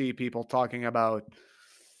just see people talking about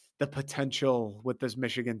the potential with this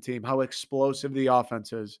Michigan team, how explosive the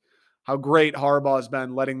offense is, how great Harbaugh's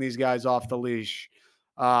been letting these guys off the leash,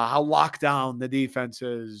 how locked down the defense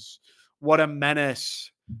is, what a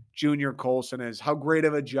menace Junior Colson is, how great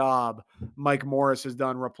of a job Mike Morris has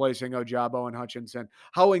done replacing Ojabo and Hutchinson,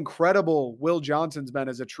 how incredible Will Johnson's been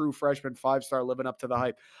as a true freshman 5-star living up to the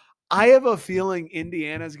hype. I have a feeling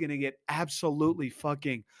Indiana's going to get absolutely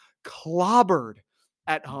fucking clobbered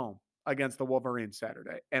at home against the Wolverines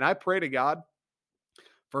Saturday. And I pray to God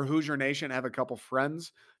for Hoosier Nation. I have a couple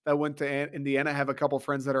friends that went to Indiana, I have a couple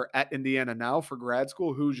friends that are at Indiana now for grad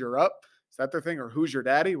school. Hoosier up. Is that their thing? Or Hoosier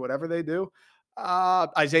Daddy, whatever they do.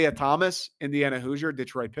 Isaiah Thomas, Indiana Hoosier,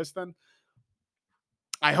 Detroit Piston.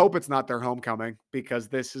 I hope it's not their homecoming because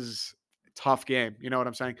this is a tough game. You know what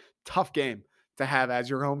I'm saying? Tough game to have as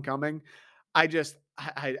your homecoming. It's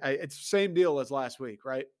the same deal as last week,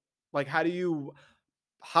 right? Like, how do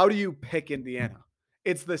you pick Indiana?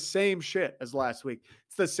 It's the same shit as last week.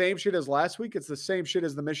 It's the same shit as last week. It's the same shit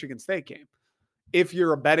as the Michigan State game. If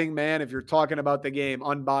you're a betting man, if you're talking about the game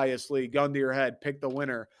unbiasedly, gun to your head, pick the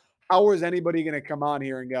winner. How is anybody going to come on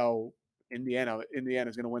here and go, Indiana's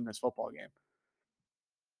going to win this football game?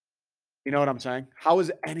 You know what I'm saying? How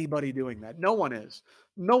is anybody doing that? No one is.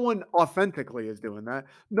 No one authentically is doing that.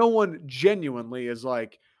 No one genuinely is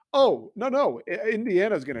like, oh, no.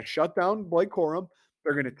 Indiana's going to shut down Blake Corum.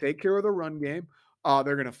 They're going to take care of the run game.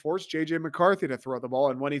 They're going to force J.J. McCarthy to throw the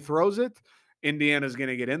ball. And when he throws it, Indiana's going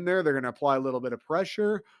to get in there. They're going to apply a little bit of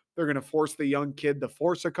pressure. They're going to force the young kid to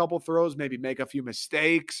force a couple throws, maybe make a few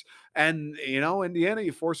mistakes. And, Indiana,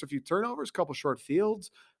 you force a few turnovers, a couple short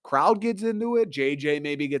fields. Crowd gets into it. JJ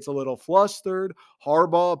maybe gets a little flustered.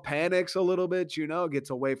 Harbaugh panics a little bit, gets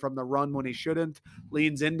away from the run when he shouldn't,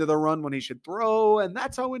 leans into the run when he should throw. And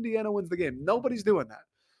that's how Indiana wins the game. Nobody's doing that.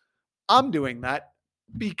 I'm doing that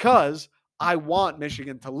because I want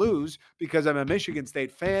Michigan to lose because I'm a Michigan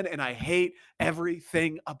State fan and I hate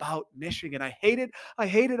everything about Michigan. I hate it. I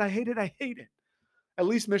hate it. I hate it. I hate it. At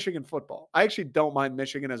least Michigan football. I actually don't mind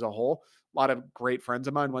Michigan as a whole. A lot of great friends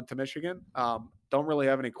of mine went to Michigan. Don't really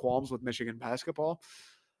have any qualms with Michigan basketball.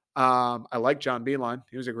 I like John Beilein.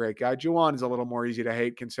 He was a great guy. Juwan is a little more easy to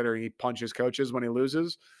hate considering he punches coaches when he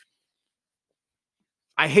loses.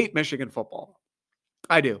 I hate Michigan football.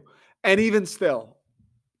 I do. And even still,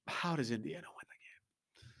 how does Indiana win the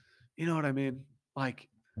game? You know what I mean? Like,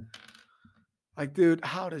 dude,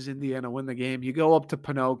 how does Indiana win the game? You go up to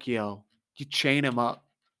Pinocchio. You chain him up.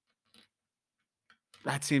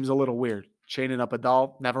 That seems a little weird. Chaining up a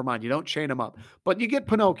doll. Never mind. You don't chain him up. But you get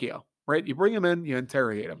Pinocchio, right? You bring him in, you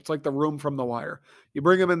interrogate him. It's like the room from The Wire. You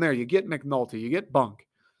bring him in there. You get McNulty. You get Bunk.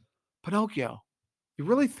 Pinocchio. You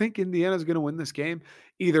really think Indiana's going to win this game?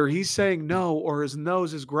 Either he's saying no or his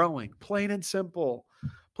nose is growing. Plain and simple.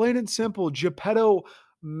 Plain and simple. Geppetto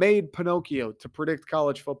made Pinocchio to predict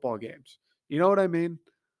college football games. You know what I mean?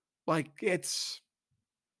 Like, it's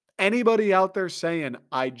anybody out there saying,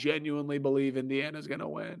 I genuinely believe Indiana's going to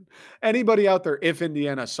win. Anybody out there, if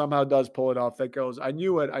Indiana somehow does pull it off, that goes, I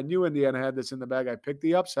knew it. I knew Indiana had this in the bag. I picked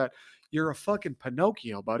the upset. You're a fucking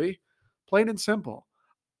Pinocchio, buddy. Plain and simple.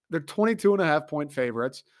 They're 22.5-point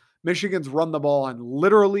favorites. Michigan's run the ball on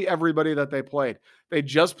literally everybody that they played. They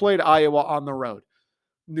just played Iowa on the road.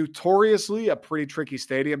 Notoriously a pretty tricky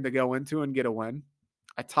stadium to go into and get a win.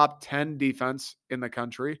 A top 10 defense in the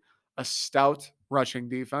country. A stout rushing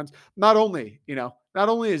defense. Not only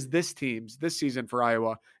is this season for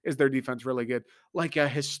Iowa, is their defense really good. Like a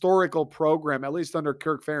historical program, at least under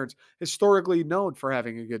Kirk Ferentz, historically known for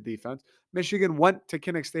having a good defense. Michigan went to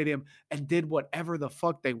Kinnick Stadium and did whatever the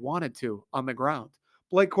fuck they wanted to on the ground.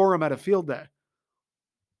 Blake Corum had a field day.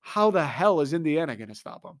 How the hell is Indiana going to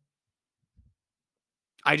stop them?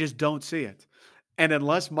 I just don't see it. And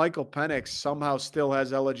unless Michael Penix somehow still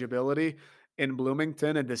has eligibility in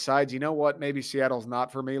Bloomington and decides, you know what, maybe Seattle's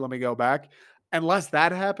not for me, let me go back. Unless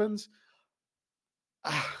that happens,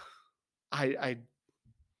 I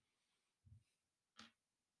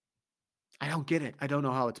don't get it. I don't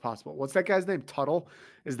know how it's possible. What's that guy's name? Tuttle?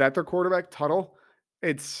 Is that their quarterback? Tuttle?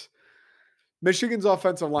 It's Michigan's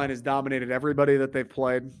offensive line has dominated everybody that they've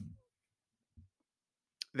played.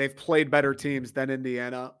 They've played better teams than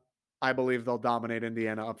Indiana. I believe they'll dominate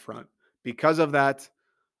Indiana up front. Because of that,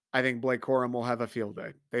 I think Blake Corum will have a field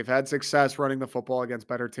day. They've had success running the football against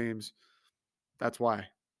better teams. That's why.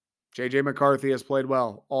 J.J. McCarthy has played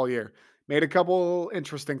well all year. Made a couple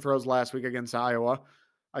interesting throws last week against Iowa.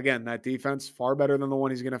 Again, that defense, far better than the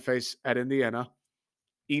one he's going to face at Indiana.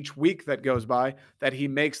 Each week that goes by that he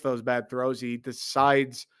makes those bad throws, he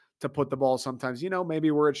decides to put the ball sometimes,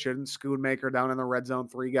 maybe where it shouldn't. Schoonmaker down in the red zone,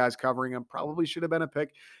 3 guys covering him, probably should have been a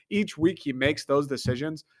pick. Each week he makes those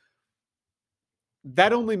decisions.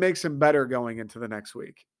 That only makes him better going into the next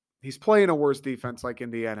week. He's playing a worse defense like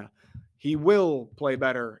Indiana. He will play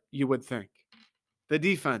better, you would think. The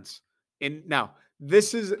defense. And now,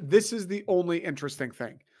 this is the only interesting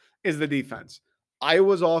thing is the defense.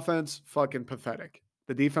 Iowa's offense fucking pathetic.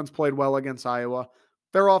 The defense played well against Iowa.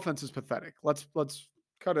 Their offense is pathetic. Let's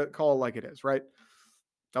call it like it is, right?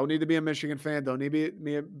 Don't need to be a Michigan fan. Don't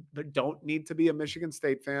need to be a Michigan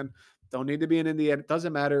State fan. Don't need to be an Indiana. It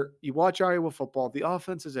doesn't matter. You watch Iowa football. The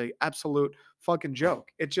offense is a absolute fucking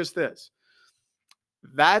joke. It just is.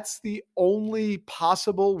 That's the only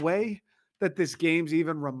possible way that this game's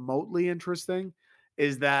even remotely interesting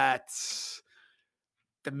is that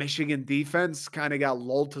the Michigan defense kind of got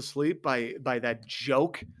lulled to sleep by that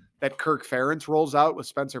joke that Kirk Ferentz rolls out with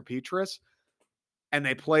Spencer Petras, and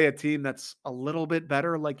they play a team that's a little bit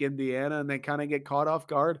better like Indiana, and they kind of get caught off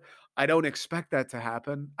guard. I don't expect that to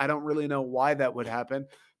happen. I don't really know why that would happen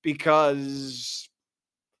because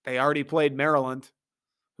they already played Maryland,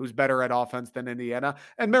 who's better at offense than Indiana,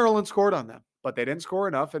 and Maryland scored on them, but they didn't score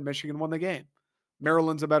enough, and Michigan won the game.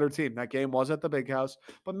 Maryland's a better team. That game was at the Big House,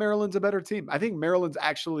 but Maryland's a better team. I think Maryland's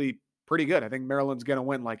actually pretty good. I think Maryland's going to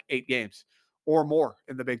win like 8 games or more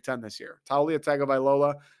in the Big Ten this year. Taulia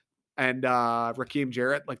Tagovailoa and Raheem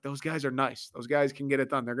Jarrett, like those guys are nice. Those guys can get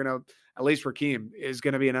it done. They're going to, at least Raheem is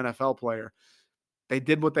going to be an NFL player. They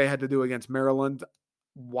did what they had to do against Maryland.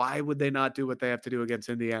 Why would they not do what they have to do against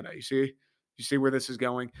Indiana? You see where this is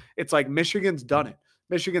going? It's like Michigan's done it.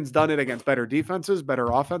 Michigan's done it against better defenses, better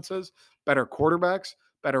offenses, better quarterbacks,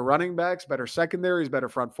 better running backs, better secondaries, better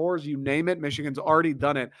front fours, you name it. Michigan's already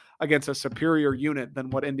done it against a superior unit than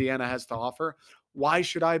what Indiana has to offer. Why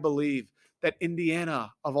should I believe that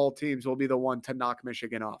Indiana, of all teams, will be the one to knock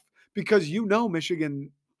Michigan off? Because you know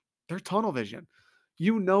Michigan, they're tunnel vision.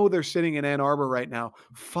 You know they're sitting in Ann Arbor right now,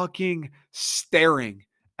 fucking staring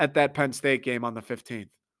at that Penn State game on the 15th.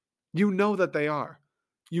 You know that they are.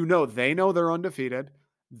 You know they know they're undefeated.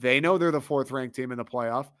 They know they're the 4th ranked team in the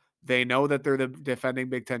playoff. They know that they're the defending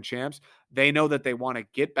Big Ten champs. They know that they want to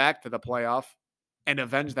get back to the playoff and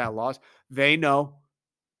avenge that loss. They know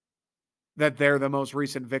that they're the most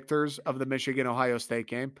recent victors of the Michigan-Ohio State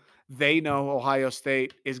game. They know Ohio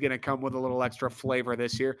State is going to come with a little extra flavor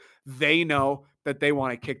this year. They know that they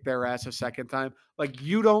want to kick their ass a second time. Like,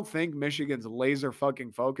 you don't think Michigan's laser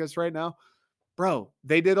fucking focused right now? Bro,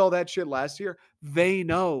 they did all that shit last year. They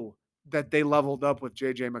know that they leveled up with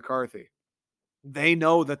J.J. McCarthy. They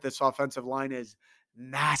know that this offensive line is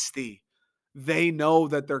nasty. They know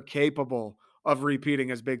that they're capable of repeating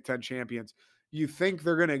as Big Ten champions. You think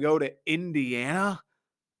they're going to go to Indiana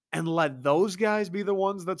and let those guys be the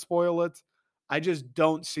ones that spoil it? I just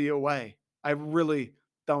don't see a way. I really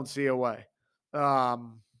don't see a way.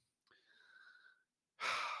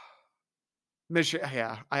 Michigan,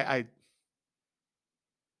 yeah,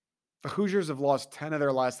 the Hoosiers have lost 10 of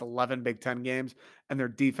their last 11 Big Ten games, and their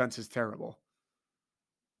defense is terrible.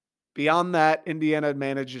 Beyond that, Indiana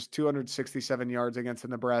manages 267 yards against the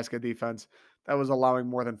Nebraska defense that was allowing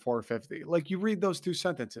more than 450. Like, you read those two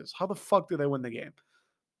sentences. How the fuck do they win the game?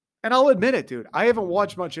 And I'll admit it, dude. I haven't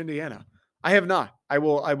watched much Indiana. I have not. I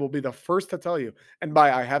will be the first to tell you. And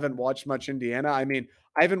by I haven't watched much Indiana, I mean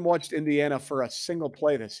I haven't watched Indiana for a single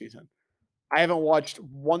play this season. I haven't watched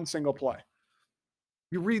one single play.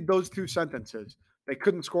 You read those two sentences. They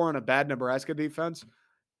couldn't score on a bad Nebraska defense,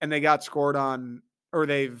 and they got scored on, or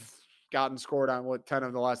they've gotten scored on, what, 10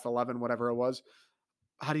 of the last 11, whatever it was.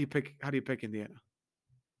 How do you pick Indiana?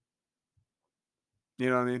 You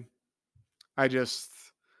know what I mean?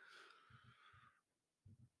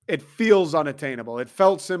 It feels unattainable. It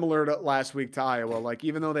felt similar to last week to Iowa. Like,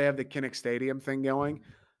 even though they have the Kinnick Stadium thing going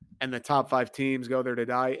and the top 5 teams go there to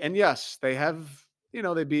die. And yes, they have,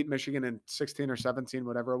 they beat Michigan in 16 or 17,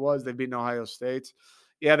 whatever it was. They've beaten Ohio State.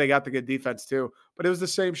 Yeah, they got the good defense too. But it was the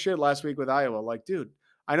same shit last week with Iowa. Like, dude,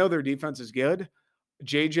 I know their defense is good.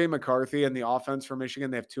 J.J. McCarthy and the offense for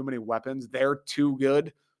Michigan, they have too many weapons. They're too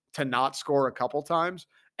good to not score a couple times.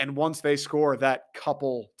 And once they score that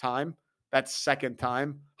couple time, that second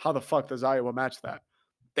time, how the fuck does Iowa match that?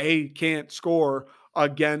 They can't score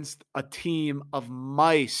against a team of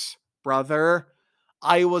mice, brother.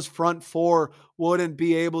 Iowa's front 4 wouldn't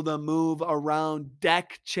be able to move around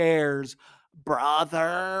deck chairs,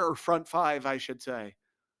 brother. Or front 5, I should say.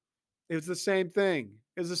 It's the same thing.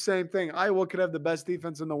 Iowa could have the best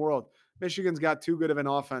defense in the world. Michigan's got too good of an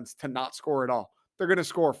offense to not score at all. They're going to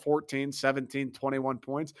score 14, 17, 21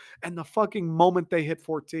 points. And the fucking moment they hit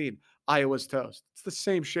 14, Iowa's toast. It's the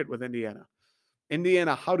same shit with Indiana.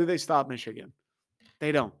 Indiana, how do they stop Michigan?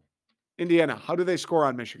 They don't. Indiana, how do they score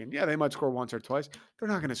on Michigan? Yeah, they might score once or twice. They're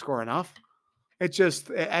not going to score enough. It's just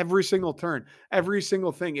every single turn, every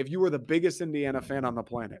single thing. If you were the biggest Indiana fan on the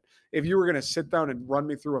planet, if you were going to sit down and run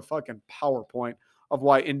me through a fucking PowerPoint of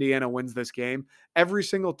why Indiana wins this game, every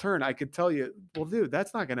single turn, I could tell you, well, dude,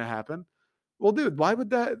 that's not going to happen. Well, dude, why would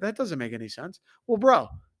that? That doesn't make any sense. Well, bro,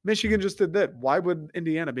 Michigan just did that. Why would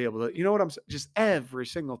Indiana be able to? You know what I'm saying? Just every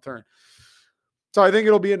single turn. So I think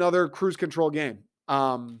it'll be another cruise control game.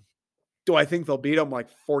 Do I think they'll beat them like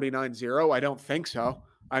 49-0? I don't think so.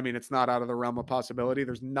 I mean, it's not out of the realm of possibility.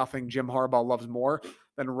 There's nothing Jim Harbaugh loves more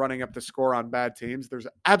than running up the score on bad teams. There's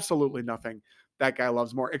absolutely nothing that guy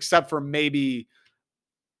loves more, except for maybe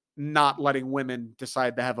not letting women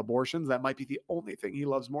decide to have abortions. That might be the only thing he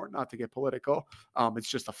loves more, not to get political. It's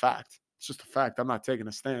just a fact. It's just a fact. I'm not taking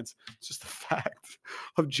a stance. It's just a fact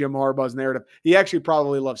of Jim Harbaugh's narrative. He actually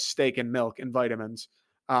probably loves steak and milk and vitamins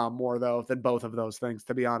more, though, than both of those things,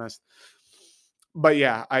 to be honest. But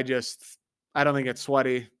yeah, I don't think it's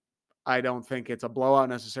sweaty. I don't think it's a blowout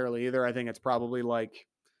necessarily either. I think it's probably like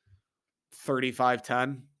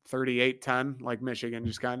 35-10, 38-10, like Michigan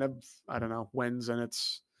just kind of, I don't know, wins and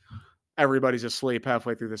it's everybody's asleep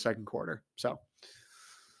halfway through the second quarter. So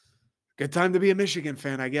good time to be a Michigan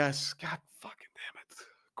fan, I guess. God fucking damn it.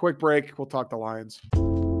 Quick break. We'll talk the Lions.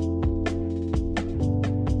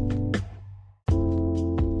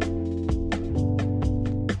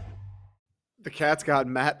 The Cats got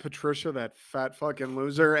Matt Patricia, that fat fucking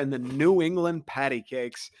loser, and the New England patty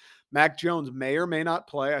cakes. Mac Jones may or may not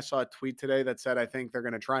play. I saw a tweet today that said I think they're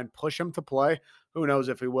going to try and push him to play. Who knows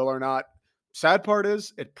if he will or not. Sad part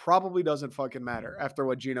is it probably doesn't fucking matter after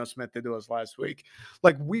what Geno Smith did to us last week.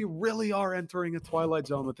 Like, we really are entering a twilight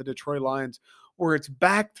zone with the Detroit Lions where it's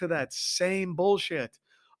back to that same bullshit.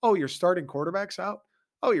 Oh, your starting quarterback's out.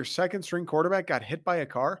 Oh, your second string quarterback got hit by a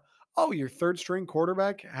car. Oh, your third string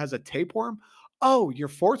quarterback has a tapeworm. Oh, your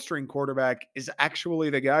fourth string quarterback is actually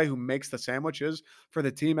the guy who makes the sandwiches for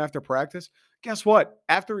the team after practice. Guess what?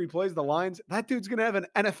 After he plays the Lions, that dude's going to have an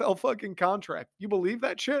NFL fucking contract. You believe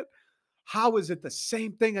that shit? How is it the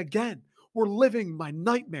same thing again? We're living my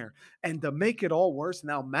nightmare. And to make it all worse,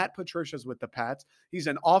 now Matt Patricia's with the Pats. He's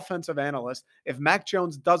an offensive analyst. If Mac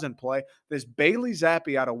Jones doesn't play, this Bailey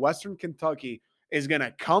Zappi out of Western Kentucky is going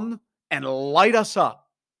to come and light us up.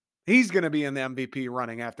 He's going to be in the MVP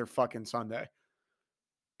running after fucking Sunday.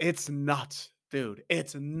 It's nuts, dude.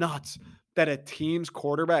 It's nuts that a team's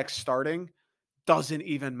quarterback starting doesn't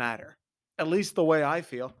even matter. At least the way I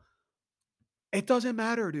feel. It doesn't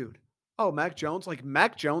matter, dude. Oh, Mac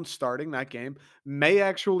Jones starting that game may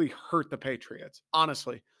actually hurt the Patriots,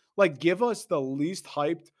 honestly. Like, give us the least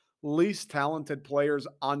hyped, least talented players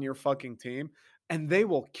on your fucking team, and they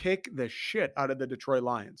will kick the shit out of the Detroit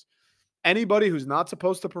Lions. Anybody who's not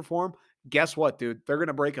supposed to perform, guess what, dude? They're going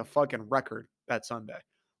to break a fucking record that Sunday.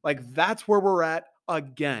 Like, that's where we're at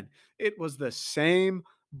again. It was the same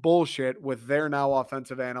bullshit with their now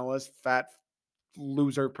offensive analyst, fat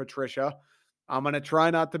loser Patricia. I'm going to try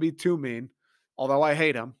not to be too mean, although I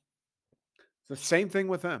hate him. It's the same thing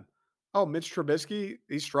with him. Oh, Mitch Trubisky,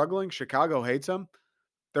 he's struggling. Chicago hates him.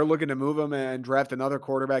 They're looking to move him and draft another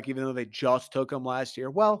quarterback, even though they just took him last year.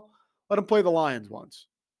 Well, let him play the Lions once.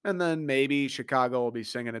 And then maybe Chicago will be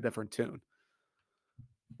singing a different tune.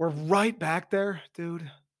 We're right back there, dude.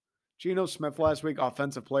 Geno Smith last week,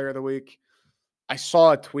 Offensive Player of the Week. I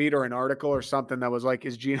saw a tweet or an article or something that was like,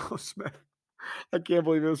 is Geno Smith? I can't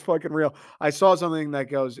believe it was fucking real. I saw something that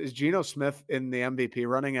goes, is Geno Smith in the MVP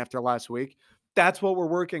running after last week? That's what we're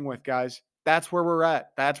working with, guys. That's where we're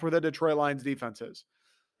at. That's where the Detroit Lions defense is.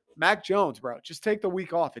 Mac Jones, bro, just take the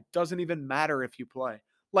week off. It doesn't even matter if you play.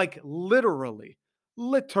 Like, literally,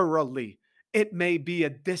 it may be a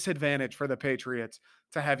disadvantage for the Patriots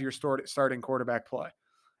to have your starting quarterback play.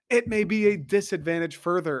 It may be a disadvantage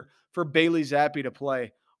further for Bailey Zappi to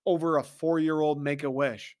play over a 4-year-old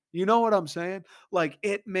Make-A-Wish. You know what I'm saying? Like,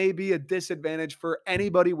 it may be a disadvantage for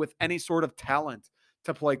anybody with any sort of talent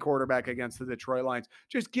to play quarterback against the Detroit Lions.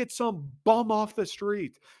 Just get some bum off the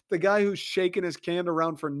street. The guy who's shaking his can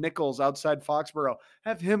around for nickels outside Foxborough,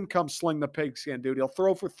 have him come sling the pigskin, dude. He'll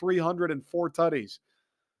throw for 304 tutties.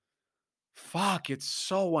 Fuck, it's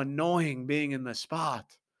so annoying being in the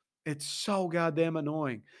spot. It's so goddamn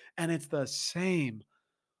annoying. And it's the same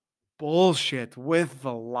bullshit with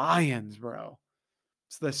the Lions, bro.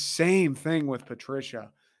 It's the same thing with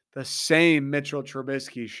Patricia. The same Mitchell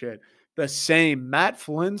Trubisky shit. The same. Matt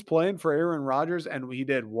Flynn's playing for Aaron Rodgers, and he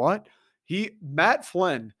did what? Matt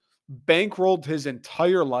Flynn bankrolled his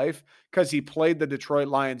entire life because he played the Detroit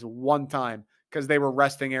Lions one time because they were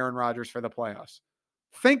resting Aaron Rodgers for the playoffs.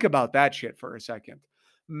 Think about that shit for a second.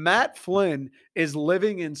 Matt Flynn is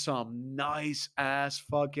living in some nice ass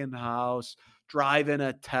fucking house, driving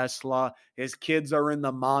a Tesla. His kids are in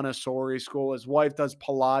the Montessori school. His wife does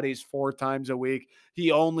Pilates 4 times a week. He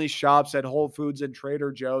only shops at Whole Foods and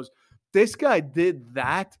Trader Joe's. This guy did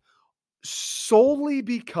that solely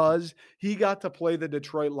because he got to play the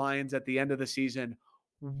Detroit Lions at the end of the season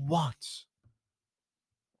once.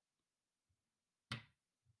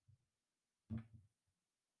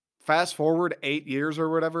 Fast forward 8 years or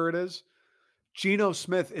whatever it is, Geno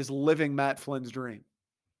Smith is living Matt Flynn's dream.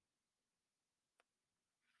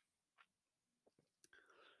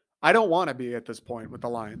 I don't want to be at this point with the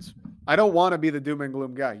Lions. I don't want to be the doom and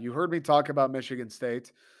gloom guy. You heard me talk about Michigan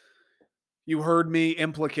State. You heard me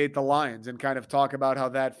implicate the Lions and kind of talk about how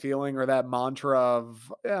that feeling or that mantra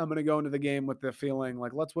of, yeah, I'm going to go into the game with the feeling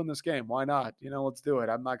like, let's win this game. Why not? Let's do it.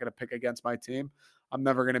 I'm not going to pick against my team. I'm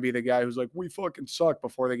never going to be the guy who's like, we fucking suck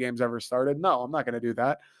before the game's ever started. No, I'm not going to do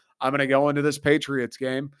that. I'm going to go into this Patriots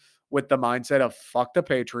game with the mindset of fuck the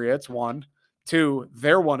Patriots. 1, 2,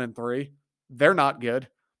 they're 1-3. They're not good.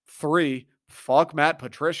 3, fuck Matt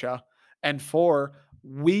Patricia. And 4,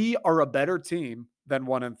 we are a better team than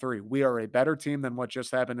 1-3. We are a better team than what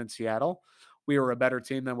just happened in Seattle. We are a better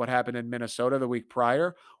team than what happened in Minnesota the week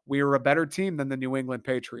prior. We are a better team than the New England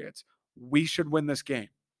Patriots. We should win this game.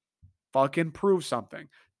 Fucking prove something.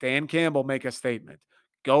 Dan Campbell, make a statement.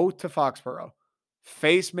 Go to Foxborough.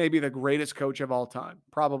 Face maybe the greatest coach of all time,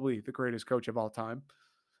 probably the greatest coach of all time,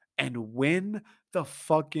 and win the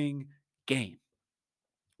fucking game.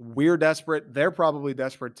 We're desperate. They're probably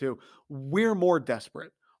desperate too. We're more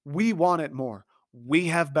desperate. We want it more. We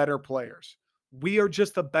have better players. We are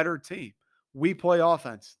just a better team. We play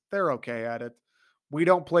offense. They're okay at it. We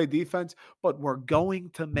don't play defense, but we're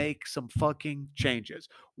going to make some fucking changes.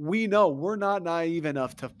 We know we're not naive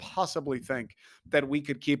enough to possibly think that we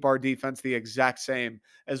could keep our defense the exact same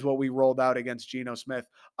as what we rolled out against Geno Smith,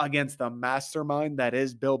 against the mastermind that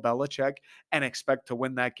is Bill Belichick, and expect to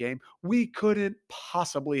win that game. We couldn't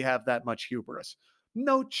possibly have that much hubris.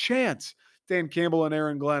 No chance. Dan Campbell and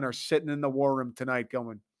Aaron Glenn are sitting in the war room tonight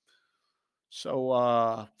going,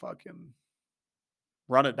 so fucking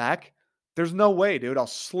run it back? There's no way, dude. I'll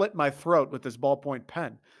slit my throat with this ballpoint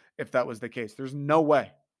pen if that was the case. There's no way.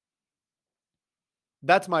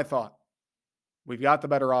 That's my thought. We've got the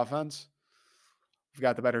better offense. We've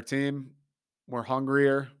got the better team. We're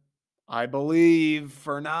hungrier. I believe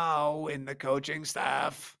for now in the coaching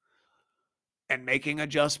staff and making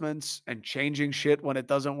adjustments and changing shit when it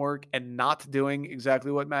doesn't work and not doing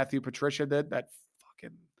exactly what Matthew Patricia did. That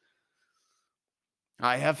fucking...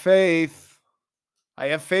 I have faith. I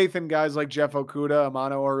have faith in guys like Jeff Okudah,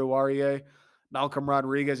 Amano Oruwariye, Malcolm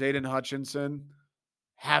Rodriguez, Aiden Hutchinson,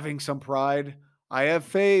 having some pride. I have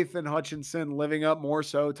faith in Hutchinson living up more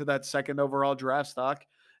so to that second overall draft stock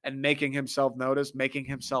and making himself noticed, making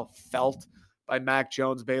himself felt by Mac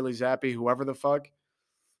Jones, Bailey Zappi, whoever the fuck.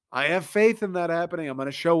 I have faith in that happening. I'm going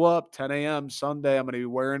to show up 10 a.m. Sunday. I'm going to be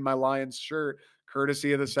wearing my Lions shirt,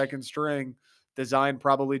 courtesy of the second string. Design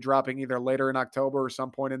probably dropping either later in October or some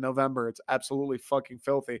point in November. It's absolutely fucking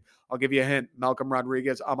filthy. I'll give you a hint. Malcolm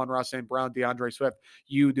Rodriguez, Amon-Ra St. Brown, DeAndre Swift.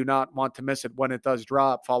 You do not want to miss it when it does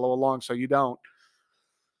drop. Follow along so you don't.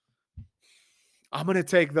 I'm going to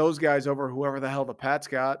take those guys over whoever the hell the Pats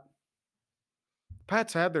got.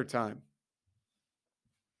 Pats had their time.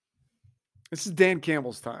 This is Dan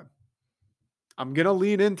Campbell's time. I'm going to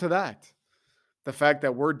lean into that. The fact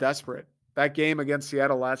that we're desperate. That game against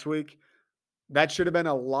Seattle last week, that should have been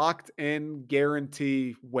a locked-in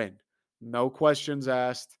guarantee win. No questions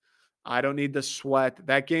asked. I don't need to sweat.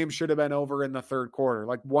 That game should have been over in the third quarter,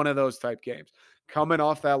 like one of those type games. Coming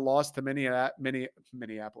off that loss to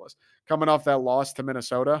Minneapolis, coming off that loss to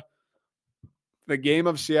Minnesota, the game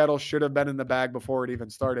of Seattle should have been in the bag before it even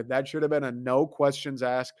started. That should have been a no questions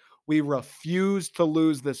asked. We refuse to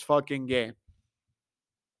lose this fucking game.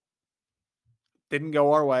 Didn't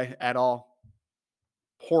go our way at all.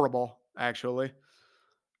 Horrible, actually.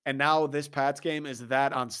 And now this Pats game is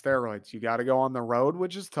that on steroids. You got to go on the road,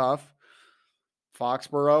 which is tough.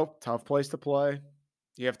 Foxborough, tough place to play.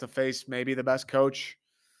 You have to face maybe the best coach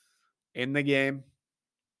in the game.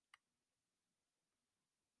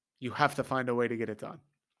 You have to find a way to get it done.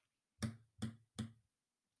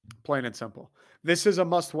 Plain and simple. This is a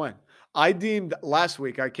must win. I deemed last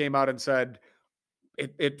week, I came out and said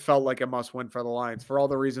it felt like a must win for the Lions for all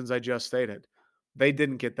the reasons I just stated. They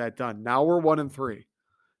didn't get that done. Now we're 1-3.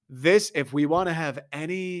 This, if we want to have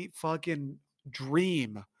any fucking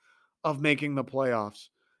dream of making the playoffs,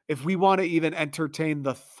 if we want to even entertain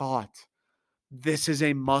the thought, this is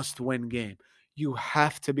a must-win game. You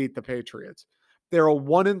have to beat the Patriots. They're a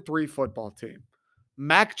 1-3 football team.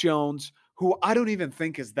 Mac Jones, who I don't even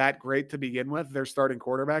think is that great to begin with, their starting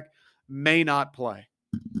quarterback. may not play.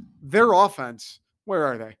 Their offense, where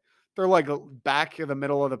are they? They're like back in the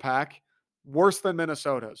middle of the pack, worse than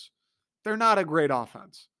Minnesota's. They're not a great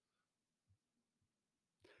offense.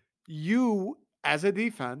 You, as a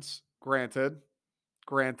defense, granted,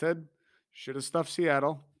 should have stuffed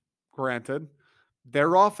Seattle, granted.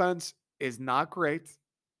 Their offense is not great.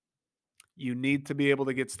 You need to be able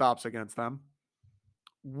to get stops against them.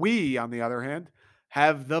 We, on the other hand,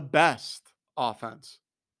 have the best offense.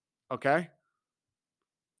 Okay?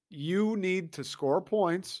 You need to score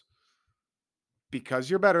points because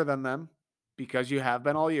you're better than them, because you have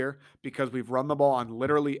been all year, because we've run the ball on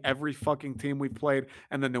literally every fucking team we've played.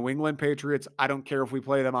 And the New England Patriots, I don't care if we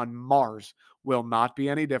play them on Mars, will not be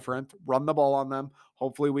any different. Run the ball on them.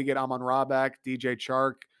 Hopefully we get Amon-Ra back, DJ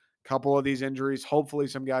Chark, couple of these injuries. Hopefully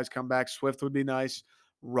some guys come back. Swift would be nice.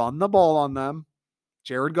 Run the ball on them.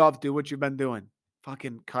 Jared Goff, do what you've been doing.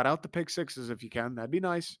 Fucking cut out the pick sixes if you can. That'd be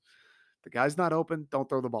nice. The guy's not open. Don't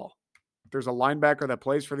throw the ball. If there's a linebacker that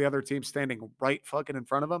plays for the other team standing right fucking in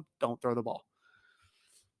front of him, don't throw the ball.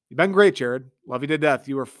 You've been great, Jared. Love you to death.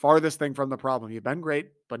 You were farthest thing from the problem. You've been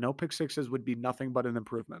great, but no pick sixes would be nothing but an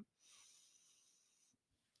improvement.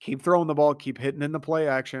 Keep throwing the ball. Keep hitting in the play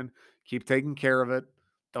action. Keep taking care of it.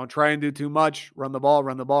 Don't try and do too much. Run the ball,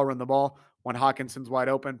 run the ball, run the ball. When Hawkinson's wide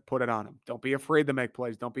open, put it on him. Don't be afraid to make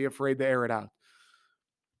plays. Don't be afraid to air it out.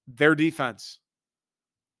 Their defense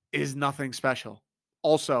is nothing special.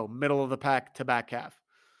 Also, middle of the pack to back half.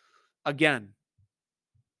 Again,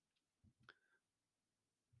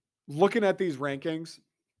 looking at these rankings,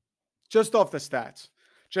 just off the stats,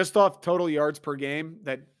 just off total yards per game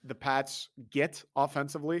that the Pats get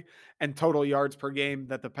offensively and total yards per game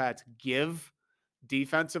that the Pats give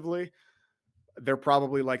defensively, they're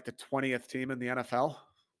probably like the 20th team in the NFL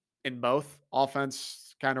in both.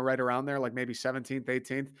 Offense kind of right around there, like maybe 17th,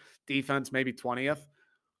 18th. Defense maybe 20th.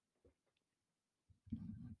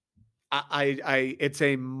 It's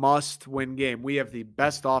a must-win game. We have the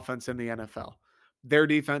best offense in the NFL. Their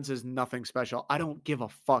defense is nothing special. I don't give a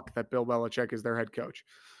fuck that Bill Belichick is their head coach.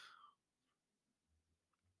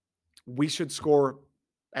 We should score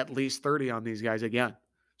at least 30 on these guys again.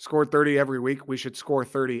 Score 30 every week. We should score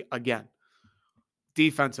 30 again.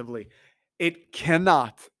 Defensively, it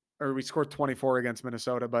cannot, or we scored 24 against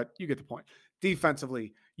Minnesota, but you get the point.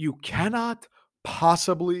 Defensively, you cannot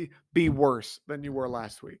possibly be worse than you were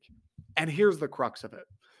last week. And here's the crux of it.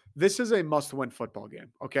 This is a must-win football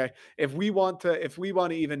game, okay? If we want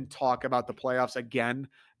to even talk about the playoffs again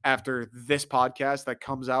after this podcast that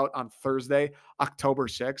comes out on Thursday, October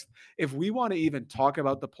 6th, if we want to even talk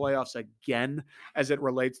about the playoffs again as it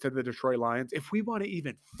relates to the Detroit Lions, if we want to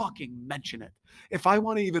even fucking mention it, if I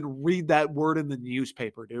want to even read that word in the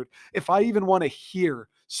newspaper, dude, if I even want to hear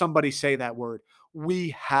somebody say that word, we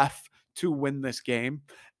have to win this game.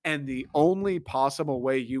 And the only possible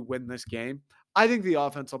way you win this game, I think the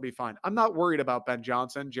offense will be fine. I'm not worried about Ben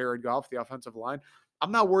Johnson, Jared Goff, the offensive line.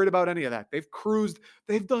 I'm not worried about any of that. They've cruised.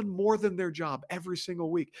 They've done more than their job every single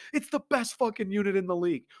week. It's the best fucking unit in the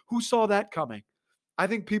league. Who saw that coming? I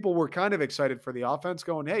think people were kind of excited for the offense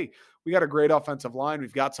going, hey, we got a great offensive line.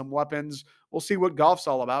 We've got some weapons. We'll see what Goff's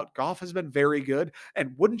all about. Goff has been very good.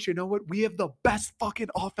 And wouldn't you know it? We have the best fucking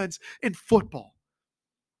offense in football.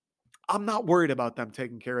 I'm not worried about them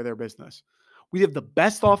taking care of their business. We have the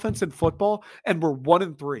best offense in football, and we're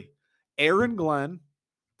 1-3. Aaron Glenn,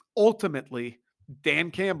 ultimately, Dan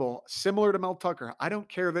Campbell, similar to Mel Tucker. I don't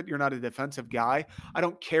care that you're not a defensive guy. I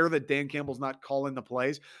don't care that Dan Campbell's not calling the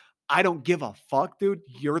plays. I don't give a fuck, dude.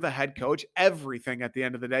 You're the head coach. Everything at the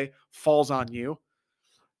end of the day falls on you.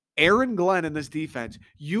 Aaron Glenn in this defense,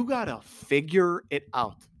 you got to figure it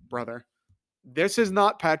out, brother. This is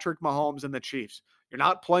not Patrick Mahomes and the Chiefs. You're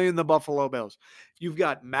not playing the Buffalo Bills. You've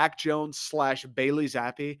got Mac Jones / Bailey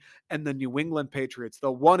Zappi and the New England Patriots,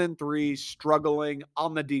 the 1-3 struggling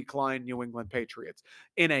on the decline New England Patriots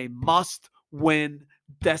in a must-win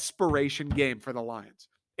desperation game for the Lions.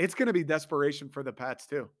 It's going to be desperation for the Pats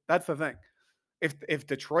too. That's the thing. If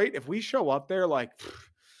Detroit, if we show up there like,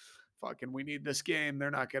 fucking, we need this game,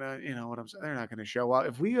 they're not going to, you know what I'm saying? They're not going to show up.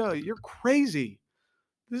 If we, you're crazy.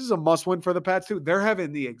 This is a must-win for the Pats, too. They're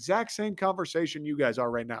having the exact same conversation you guys are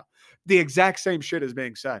right now. The exact same shit is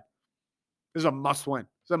being said. This is a must-win.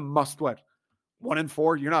 It's a must-win.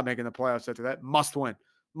 1-4, you're not making the playoffs after that. Must-win.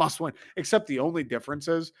 Must-win. Except the only difference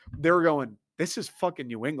is they're going, this is fucking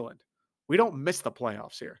New England. We don't miss the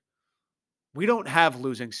playoffs here. We don't have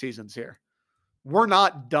losing seasons here. We're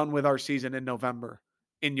not done with our season in November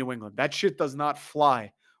in New England. That shit does not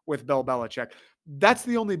fly with Bill Belichick. That's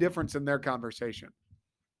the only difference in their conversation.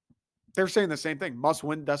 They're saying the same thing, must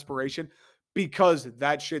win desperation, because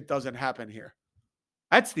that shit doesn't happen here.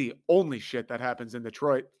 That's the only shit that happens in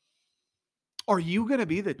Detroit. Are you going to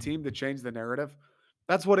be the team to change the narrative?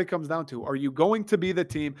 That's what it comes down to. Are you going to be the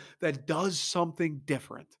team that does something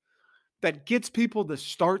different, that gets people to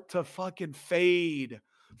start to fucking fade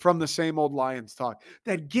from the same old Lions talk,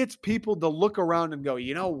 that gets people to look around and go,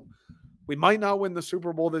 we might not win the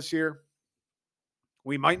Super Bowl this year.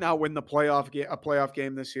 We might not win a playoff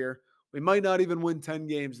game this year. We might not even win 10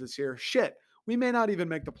 games this year. Shit, we may not even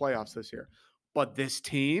make the playoffs this year. But this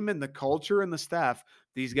team and the culture and the staff,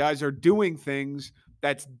 these guys are doing things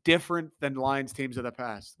that's different than Lions teams of the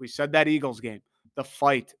past. We said that Eagles game, the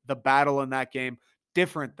fight, the battle in that game,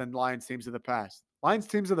 different than Lions teams of the past. Lions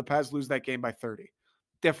teams of the past lose that game by 30.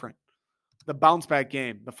 Different. The bounce back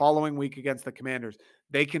game the following week against the Commanders.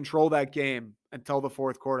 They control that game until the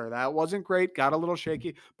fourth quarter. That wasn't great, got a little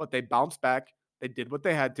shaky, but they bounced back. They did what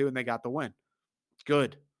they had to, and they got the win. It's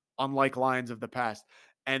good, unlike Lions of the past.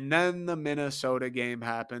 And then the Minnesota game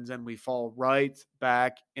happens, and we fall right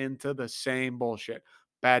back into the same bullshit.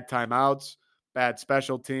 Bad timeouts, bad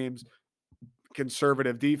special teams,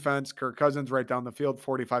 conservative defense. Kirk Cousins right down the field,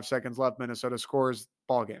 45 seconds left. Minnesota scores,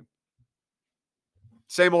 ball game.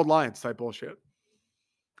 Same old Lions type bullshit.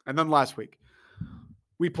 And then last week,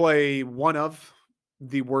 we play one of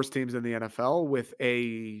the worst teams in the NFL with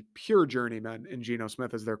a pure journeyman in Geno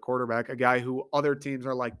Smith as their quarterback, a guy who other teams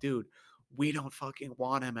are like, dude, we don't fucking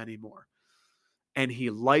want him anymore. And he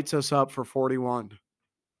lights us up for 41.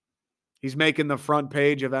 He's making the front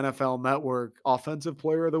page of NFL Network, Offensive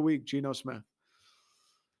Player of the Week, Geno Smith.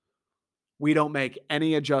 We don't make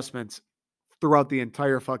any adjustments throughout the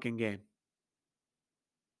entire fucking game.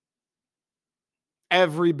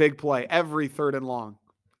 Every big play, every third and long,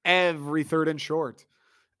 every third and short,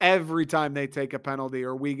 every time they take a penalty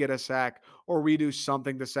or we get a sack or we do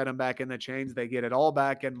something to set them back in the chains, they get it all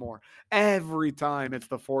back and more. Every time it's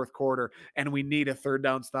the fourth quarter and we need a third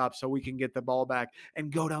down stop so we can get the ball back and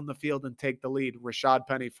go down the field and take the lead. Rashad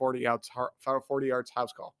Penny, 40 yards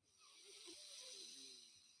house call.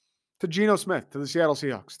 To Geno Smith, to the Seattle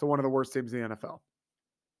Seahawks, to one of the worst teams in the NFL.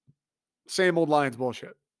 Same old Lions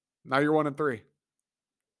bullshit. Now you're 1-3.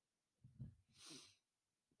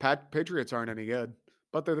 Patriots aren't any good,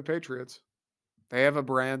 but they're the Patriots. They have a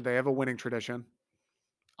brand. They have a winning tradition.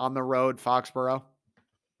 On the road, Foxborough.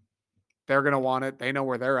 They're going to want it. They know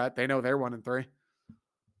where they're at. They know they're 1-3.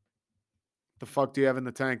 The fuck do you have in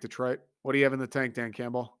the tank, Detroit? What do you have in the tank, Dan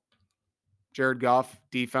Campbell? Jared Goff,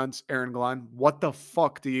 defense, Aaron Glenn. What the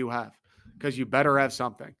fuck do you have? Because you better have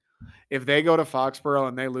something. If they go to Foxborough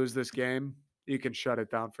and they lose this game, you can shut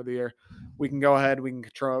it down for the year. We can go ahead. We can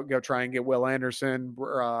go try and get Will Anderson,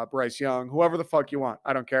 Bryce Young, whoever the fuck you want.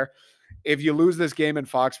 I don't care. If you lose this game in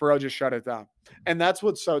Foxborough, just shut it down. And that's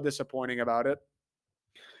what's so disappointing about it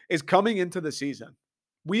is coming into the season.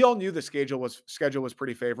 We all knew the schedule was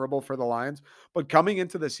pretty favorable for the Lions, but coming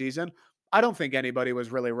into the season, I don't think anybody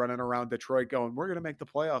was really running around Detroit going, we're going to make the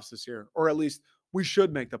playoffs this year, or at least we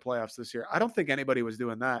should make the playoffs this year. I don't think anybody was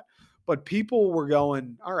doing that, but people were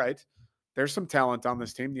going, all right, there's some talent on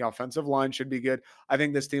this team. The offensive line should be good. I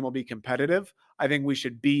think this team will be competitive. I think we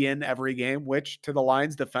should be in every game, which to the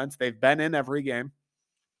Lions defense, they've been in every game.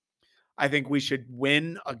 I think we should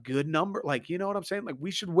win a good number. Like, you know what I'm saying? Like,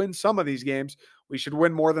 we should win some of these games. We should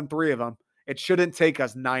win more than 3 of them. It shouldn't take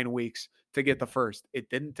us 9 weeks to get the first. It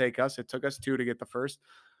didn't take us. It took us 2 to get the first.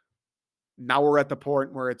 Now we're at the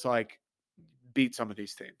point where it's like, beat some of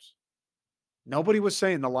these teams. Nobody was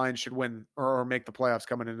saying the Lions should win or make the playoffs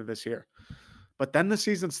coming into this year. But then the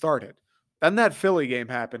season started. Then that Philly game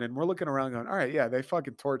happened, and we're looking around going, all right, yeah, they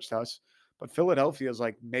fucking torched us. But Philadelphia is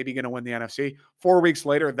like maybe going to win the NFC. 4 weeks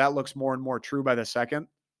later, that looks more and more true by the second.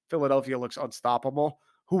 Philadelphia looks unstoppable.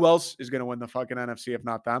 Who else is going to win the fucking NFC if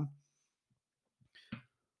not them?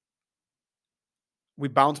 We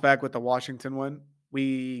bounce back with the Washington win.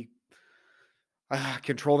 We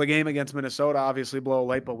control the game against Minnesota, obviously blow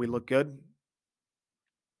late, but we look good.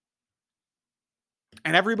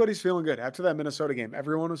 And everybody's feeling good. After that Minnesota game,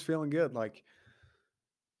 everyone was feeling good. Like,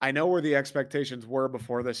 I know where the expectations were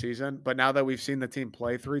before the season, but now that we've seen the team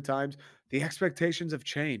play 3 times, the expectations have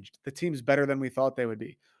changed. The team's better than we thought they would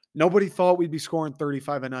be. Nobody thought we'd be scoring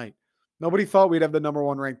 35 a night. Nobody thought we'd have the number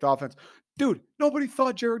 1 ranked offense. Dude, nobody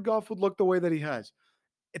thought Jared Goff would look the way that he has.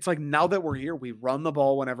 It's like now that we're here, we run the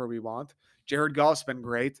ball whenever we want. Jared Goff's been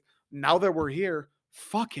great. Now that we're here,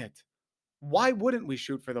 fuck it. Why wouldn't we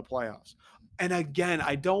shoot for the playoffs? And again,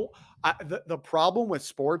 the problem with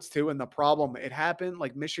sports too, and the problem, it happened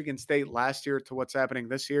like Michigan State last year to what's happening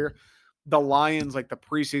this year. The Lions, like the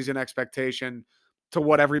preseason expectation to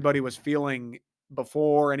what everybody was feeling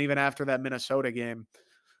before and even after that Minnesota game.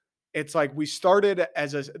 It's like we started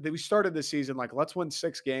the season like, let's win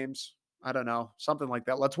 6 games. I don't know, something like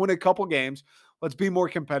that. Let's win a couple games. Let's be more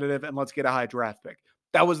competitive and let's get a high draft pick.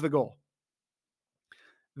 That was the goal.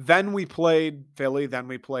 Then we played Philly, then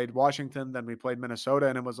we played Washington, then we played Minnesota,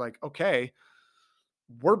 and it was like, okay,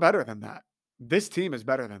 we're better than that. This team is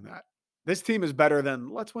better than that. This team is better than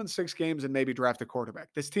let's win 6 games and maybe draft a quarterback.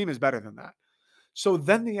 This team is better than that. So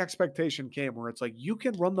then the expectation came where it's like you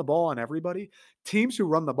can run the ball on everybody. Teams who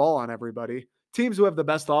run the ball on everybody, teams who have the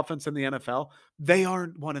best offense in the NFL, they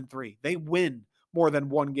aren't 1-3. They win more than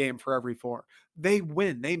one game for every 4. They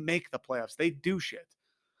win. They make the playoffs. They do shit.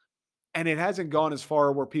 And it hasn't gone as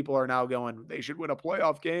far where people are now going, they should win a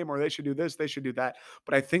playoff game or they should do this, they should do that.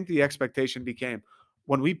 But I think the expectation became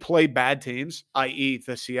when we play bad teams, i.e.,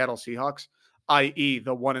 the Seattle Seahawks, i.e.,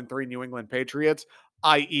 the 1-3 New England Patriots,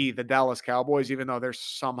 i.e., the Dallas Cowboys, even though they're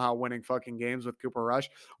somehow winning fucking games with Cooper Rush,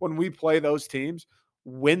 when we play those teams,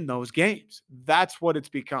 win those games. That's what it's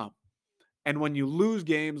become. And when you lose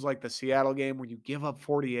games like the Seattle game where you give up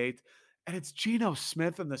 48 and it's Geno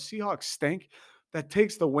Smith and the Seahawks stink, that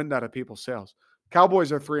takes the wind out of people's sails.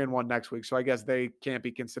 Cowboys are 3-1 next week, so I guess they can't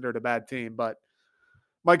be considered a bad team. But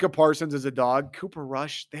Micah Parsons is a dog. Cooper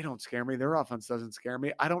Rush, they don't scare me. Their offense doesn't scare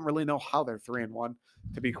me. I don't really know how they're 3-1,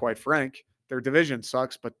 to be quite frank. Their division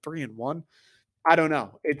sucks, but 3-1, I don't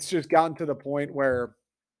know. It's just gotten to the point where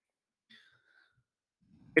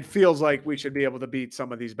it feels like we should be able to beat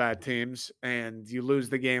some of these bad teams, and you lose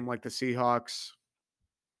the game like the Seahawks.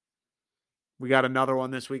 We got another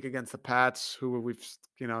one this week against the Pats, who we've,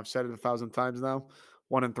 I've said it 1,000 times now.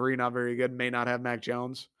 1-3, not very good. May not have Mac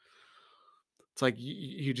Jones. It's like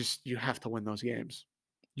you have to win those games.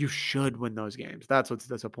 You should win those games. That's what's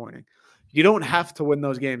disappointing. You don't have to win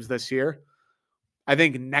those games this year. I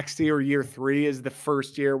think next year, year 3, is the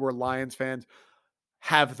first year where Lions fans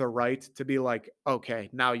have the right to be like,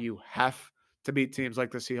 okay, now you have to beat teams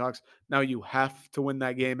like the Seahawks. Now you have to win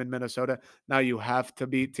that game in Minnesota. Now you have to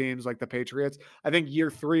beat teams like the Patriots. I think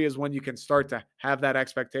year 3 is when you can start to have that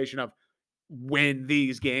expectation of win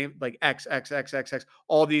these games, like X, X, X, X, X,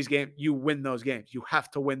 all these games. You win those games. You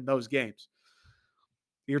have to win those games.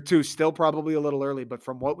 Year 2, still probably a little early, but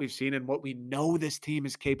from what we've seen and what we know this team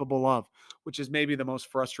is capable of, which is maybe the most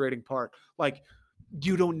frustrating part, like,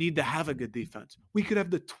 you don't need to have a good defense. We could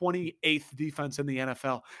have the 28th defense in the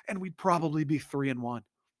NFL, and we'd probably be 3-1.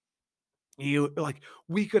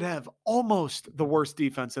 We could have almost the worst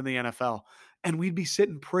defense in the NFL, and we'd be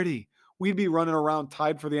sitting pretty. We'd be running around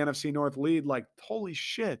tied for the NFC North lead. Like, holy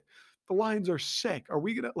shit, the Lions are sick. Are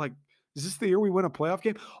we gonna Is this the year we win a playoff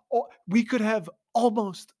game? Oh, we could have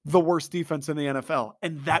almost the worst defense in the NFL,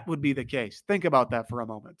 and that would be the case. Think about that for a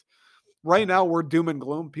moment. Right now, we're doom and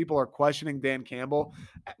gloom. People are questioning Dan Campbell.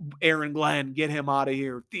 Aaron Glenn, get him out of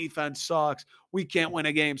here. Defense sucks. We can't win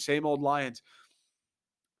a game. Same old Lions.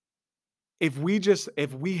 If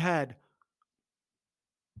we had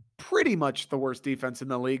pretty much the worst defense in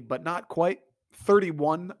the league, but not quite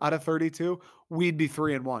 31 out of 32, we'd be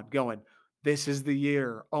 3-1 going, this is the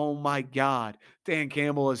year. Oh my God. Dan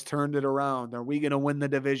Campbell has turned it around. Are we going to win the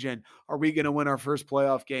division? Are we going to win our first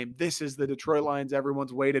playoff game? This is the Detroit Lions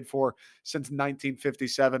everyone's waited for since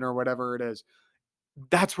 1957 or whatever it is.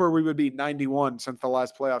 That's where we would be. 91 since the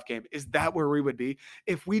last playoff game. Is that where we would be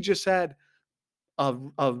if we just had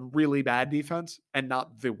a really bad defense and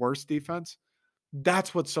not the worst defense?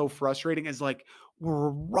 That's what's so frustrating is like, we're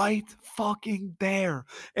right fucking there.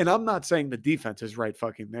 And I'm not saying the defense is right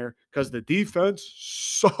fucking there because the defense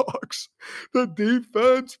sucks. The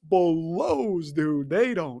defense blows, dude.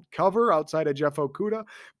 They don't cover outside of Jeff Okuda.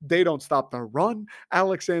 They don't stop the run.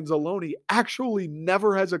 Alex Anzalone actually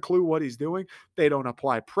never has a clue what he's doing. They don't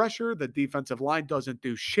apply pressure. The defensive line doesn't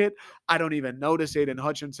do shit. I don't even notice Aiden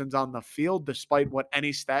Hutchinson's on the field, despite what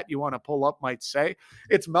any stat you want to pull up might say.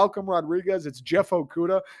 It's Malcolm Rodriguez, it's Jeff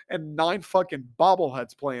Okuda, and 9 fucking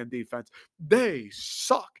bobbleheads playing defense. They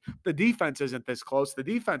suck. The defense isn't this close. The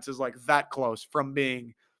defense is like that close from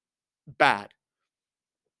being bad.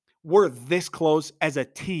 We're this close as a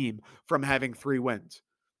team from having 3 wins.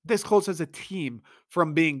 This close as a team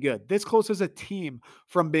from being good. This close as a team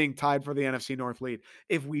from being tied for the NFC North lead.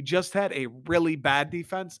 If we just had a really bad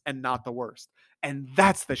defense and not the worst. And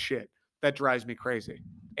that's the shit that drives me crazy.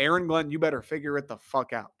 Aaron Glenn, you better figure it the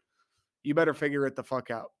fuck out. You better figure it the fuck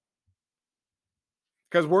out.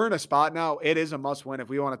 Because we're in a spot now. It is a must win. If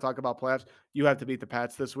we want to talk about playoffs, you have to beat the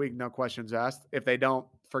Pats this week. No questions asked. If they don't,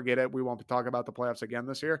 forget it. We won't be talking about the playoffs again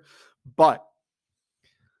this year. But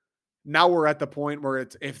now we're at the point where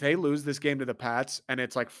it's if they lose this game to the Pats and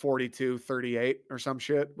it's like 42-38 or some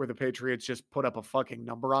shit where the Patriots just put up a fucking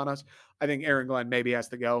number on us, I think Aaron Glenn maybe has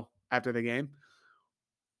to go after the game.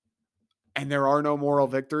 And there are no moral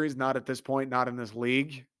victories, not at this point, not in this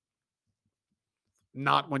league,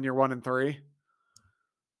 not when you're 1-3.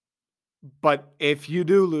 But if you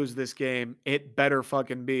do lose this game, it better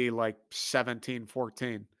fucking be like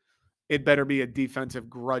 17-14. It better be a defensive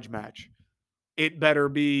grudge match. It better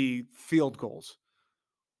be field goals.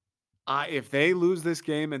 If they lose this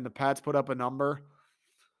game and the Pats put up a number,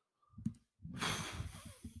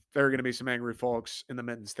 there are going to be some angry folks in the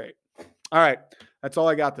Mitten State. All right. That's all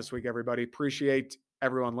I got this week, everybody. Appreciate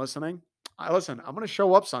everyone listening. Listen, I'm going to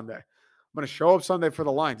show up Sunday. I'm going to show up Sunday for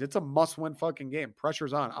the Lions. It's a must-win fucking game.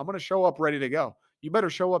 Pressure's on. I'm going to show up ready to go. You better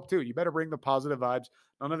show up too. You better bring the positive vibes.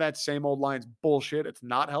 None of that same old Lions bullshit. It's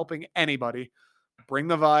not helping anybody. Bring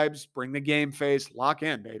the vibes. Bring the game face. Lock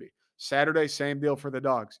in, baby. Saturday, same deal for the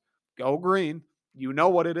Dogs. Go green. You know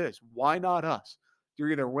what it is. Why not us?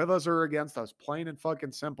 You're either with us or against us. Plain and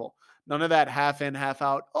fucking simple. None of that half in, half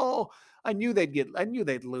out. Oh, I knew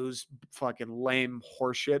they'd lose. Fucking lame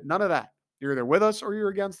horseshit. None of that. You're either with us or you're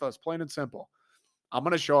against us. Plain and simple. I'm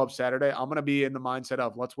going to show up Saturday. I'm going to be in the mindset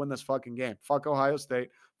of let's win this fucking game. Fuck Ohio State.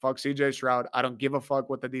 Fuck CJ Stroud. I don't give a fuck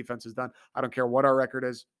what the defense has done. I don't care what our record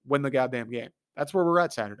is. Win the goddamn game. That's where we're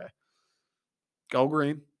at Saturday. Go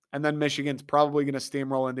green. And then Michigan's probably going to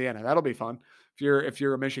steamroll Indiana. That'll be fun. If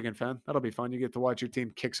you're a Michigan fan, that'll be fun. You get to watch your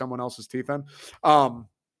team kick someone else's teeth in.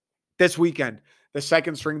 This weekend, the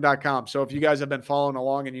secondstring.com. So if you guys have been following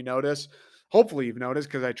along and you notice, hopefully you've noticed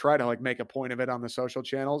because I try to like make a point of it on the social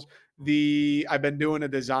channels. I've been doing a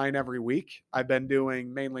design every week. I've been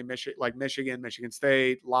doing mainly Michigan, Michigan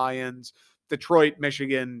State, Lions, Detroit,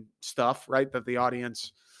 Michigan stuff, right? That the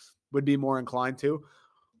audience would be more inclined to.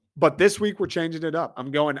 But this week we're changing it up.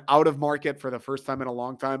 I'm going out of market for the first time in a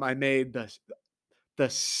long time. I made the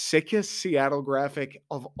sickest Seattle graphic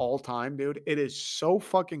of all time, dude. It is so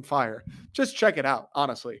fucking fire. Just check it out,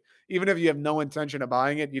 honestly. Even if you have no intention of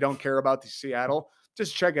buying it, you don't care about the Seattle,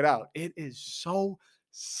 just check it out. It is so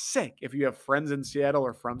sick. If you have friends in Seattle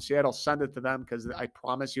or from Seattle, send it to them because I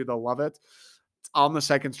promise you they'll love it. It's on the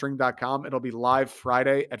secondstring.com. It'll be live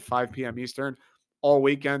Friday at 5 p.m. Eastern. All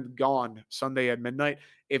weekend, gone Sunday at midnight.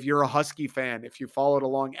 If you're a Husky fan, if you followed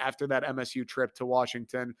along after that MSU trip to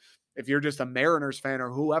Washington, if you're just a Mariners fan or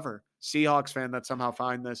whoever, Seahawks fan that somehow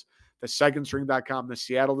find this, the secondstring.com, the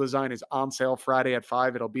Seattle design is on sale Friday at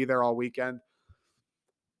 5. It'll be there all weekend.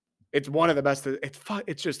 It's one of the best.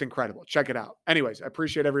 It's just incredible. Check it out. Anyways, I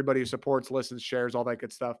appreciate everybody who supports, listens, shares, all that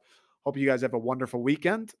good stuff. Hope you guys have a wonderful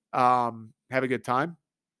weekend. Have a good time.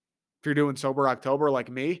 If you're doing sober October like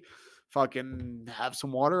me, fucking have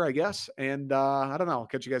some water, I guess. And I don't know. I'll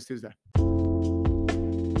catch you guys Tuesday.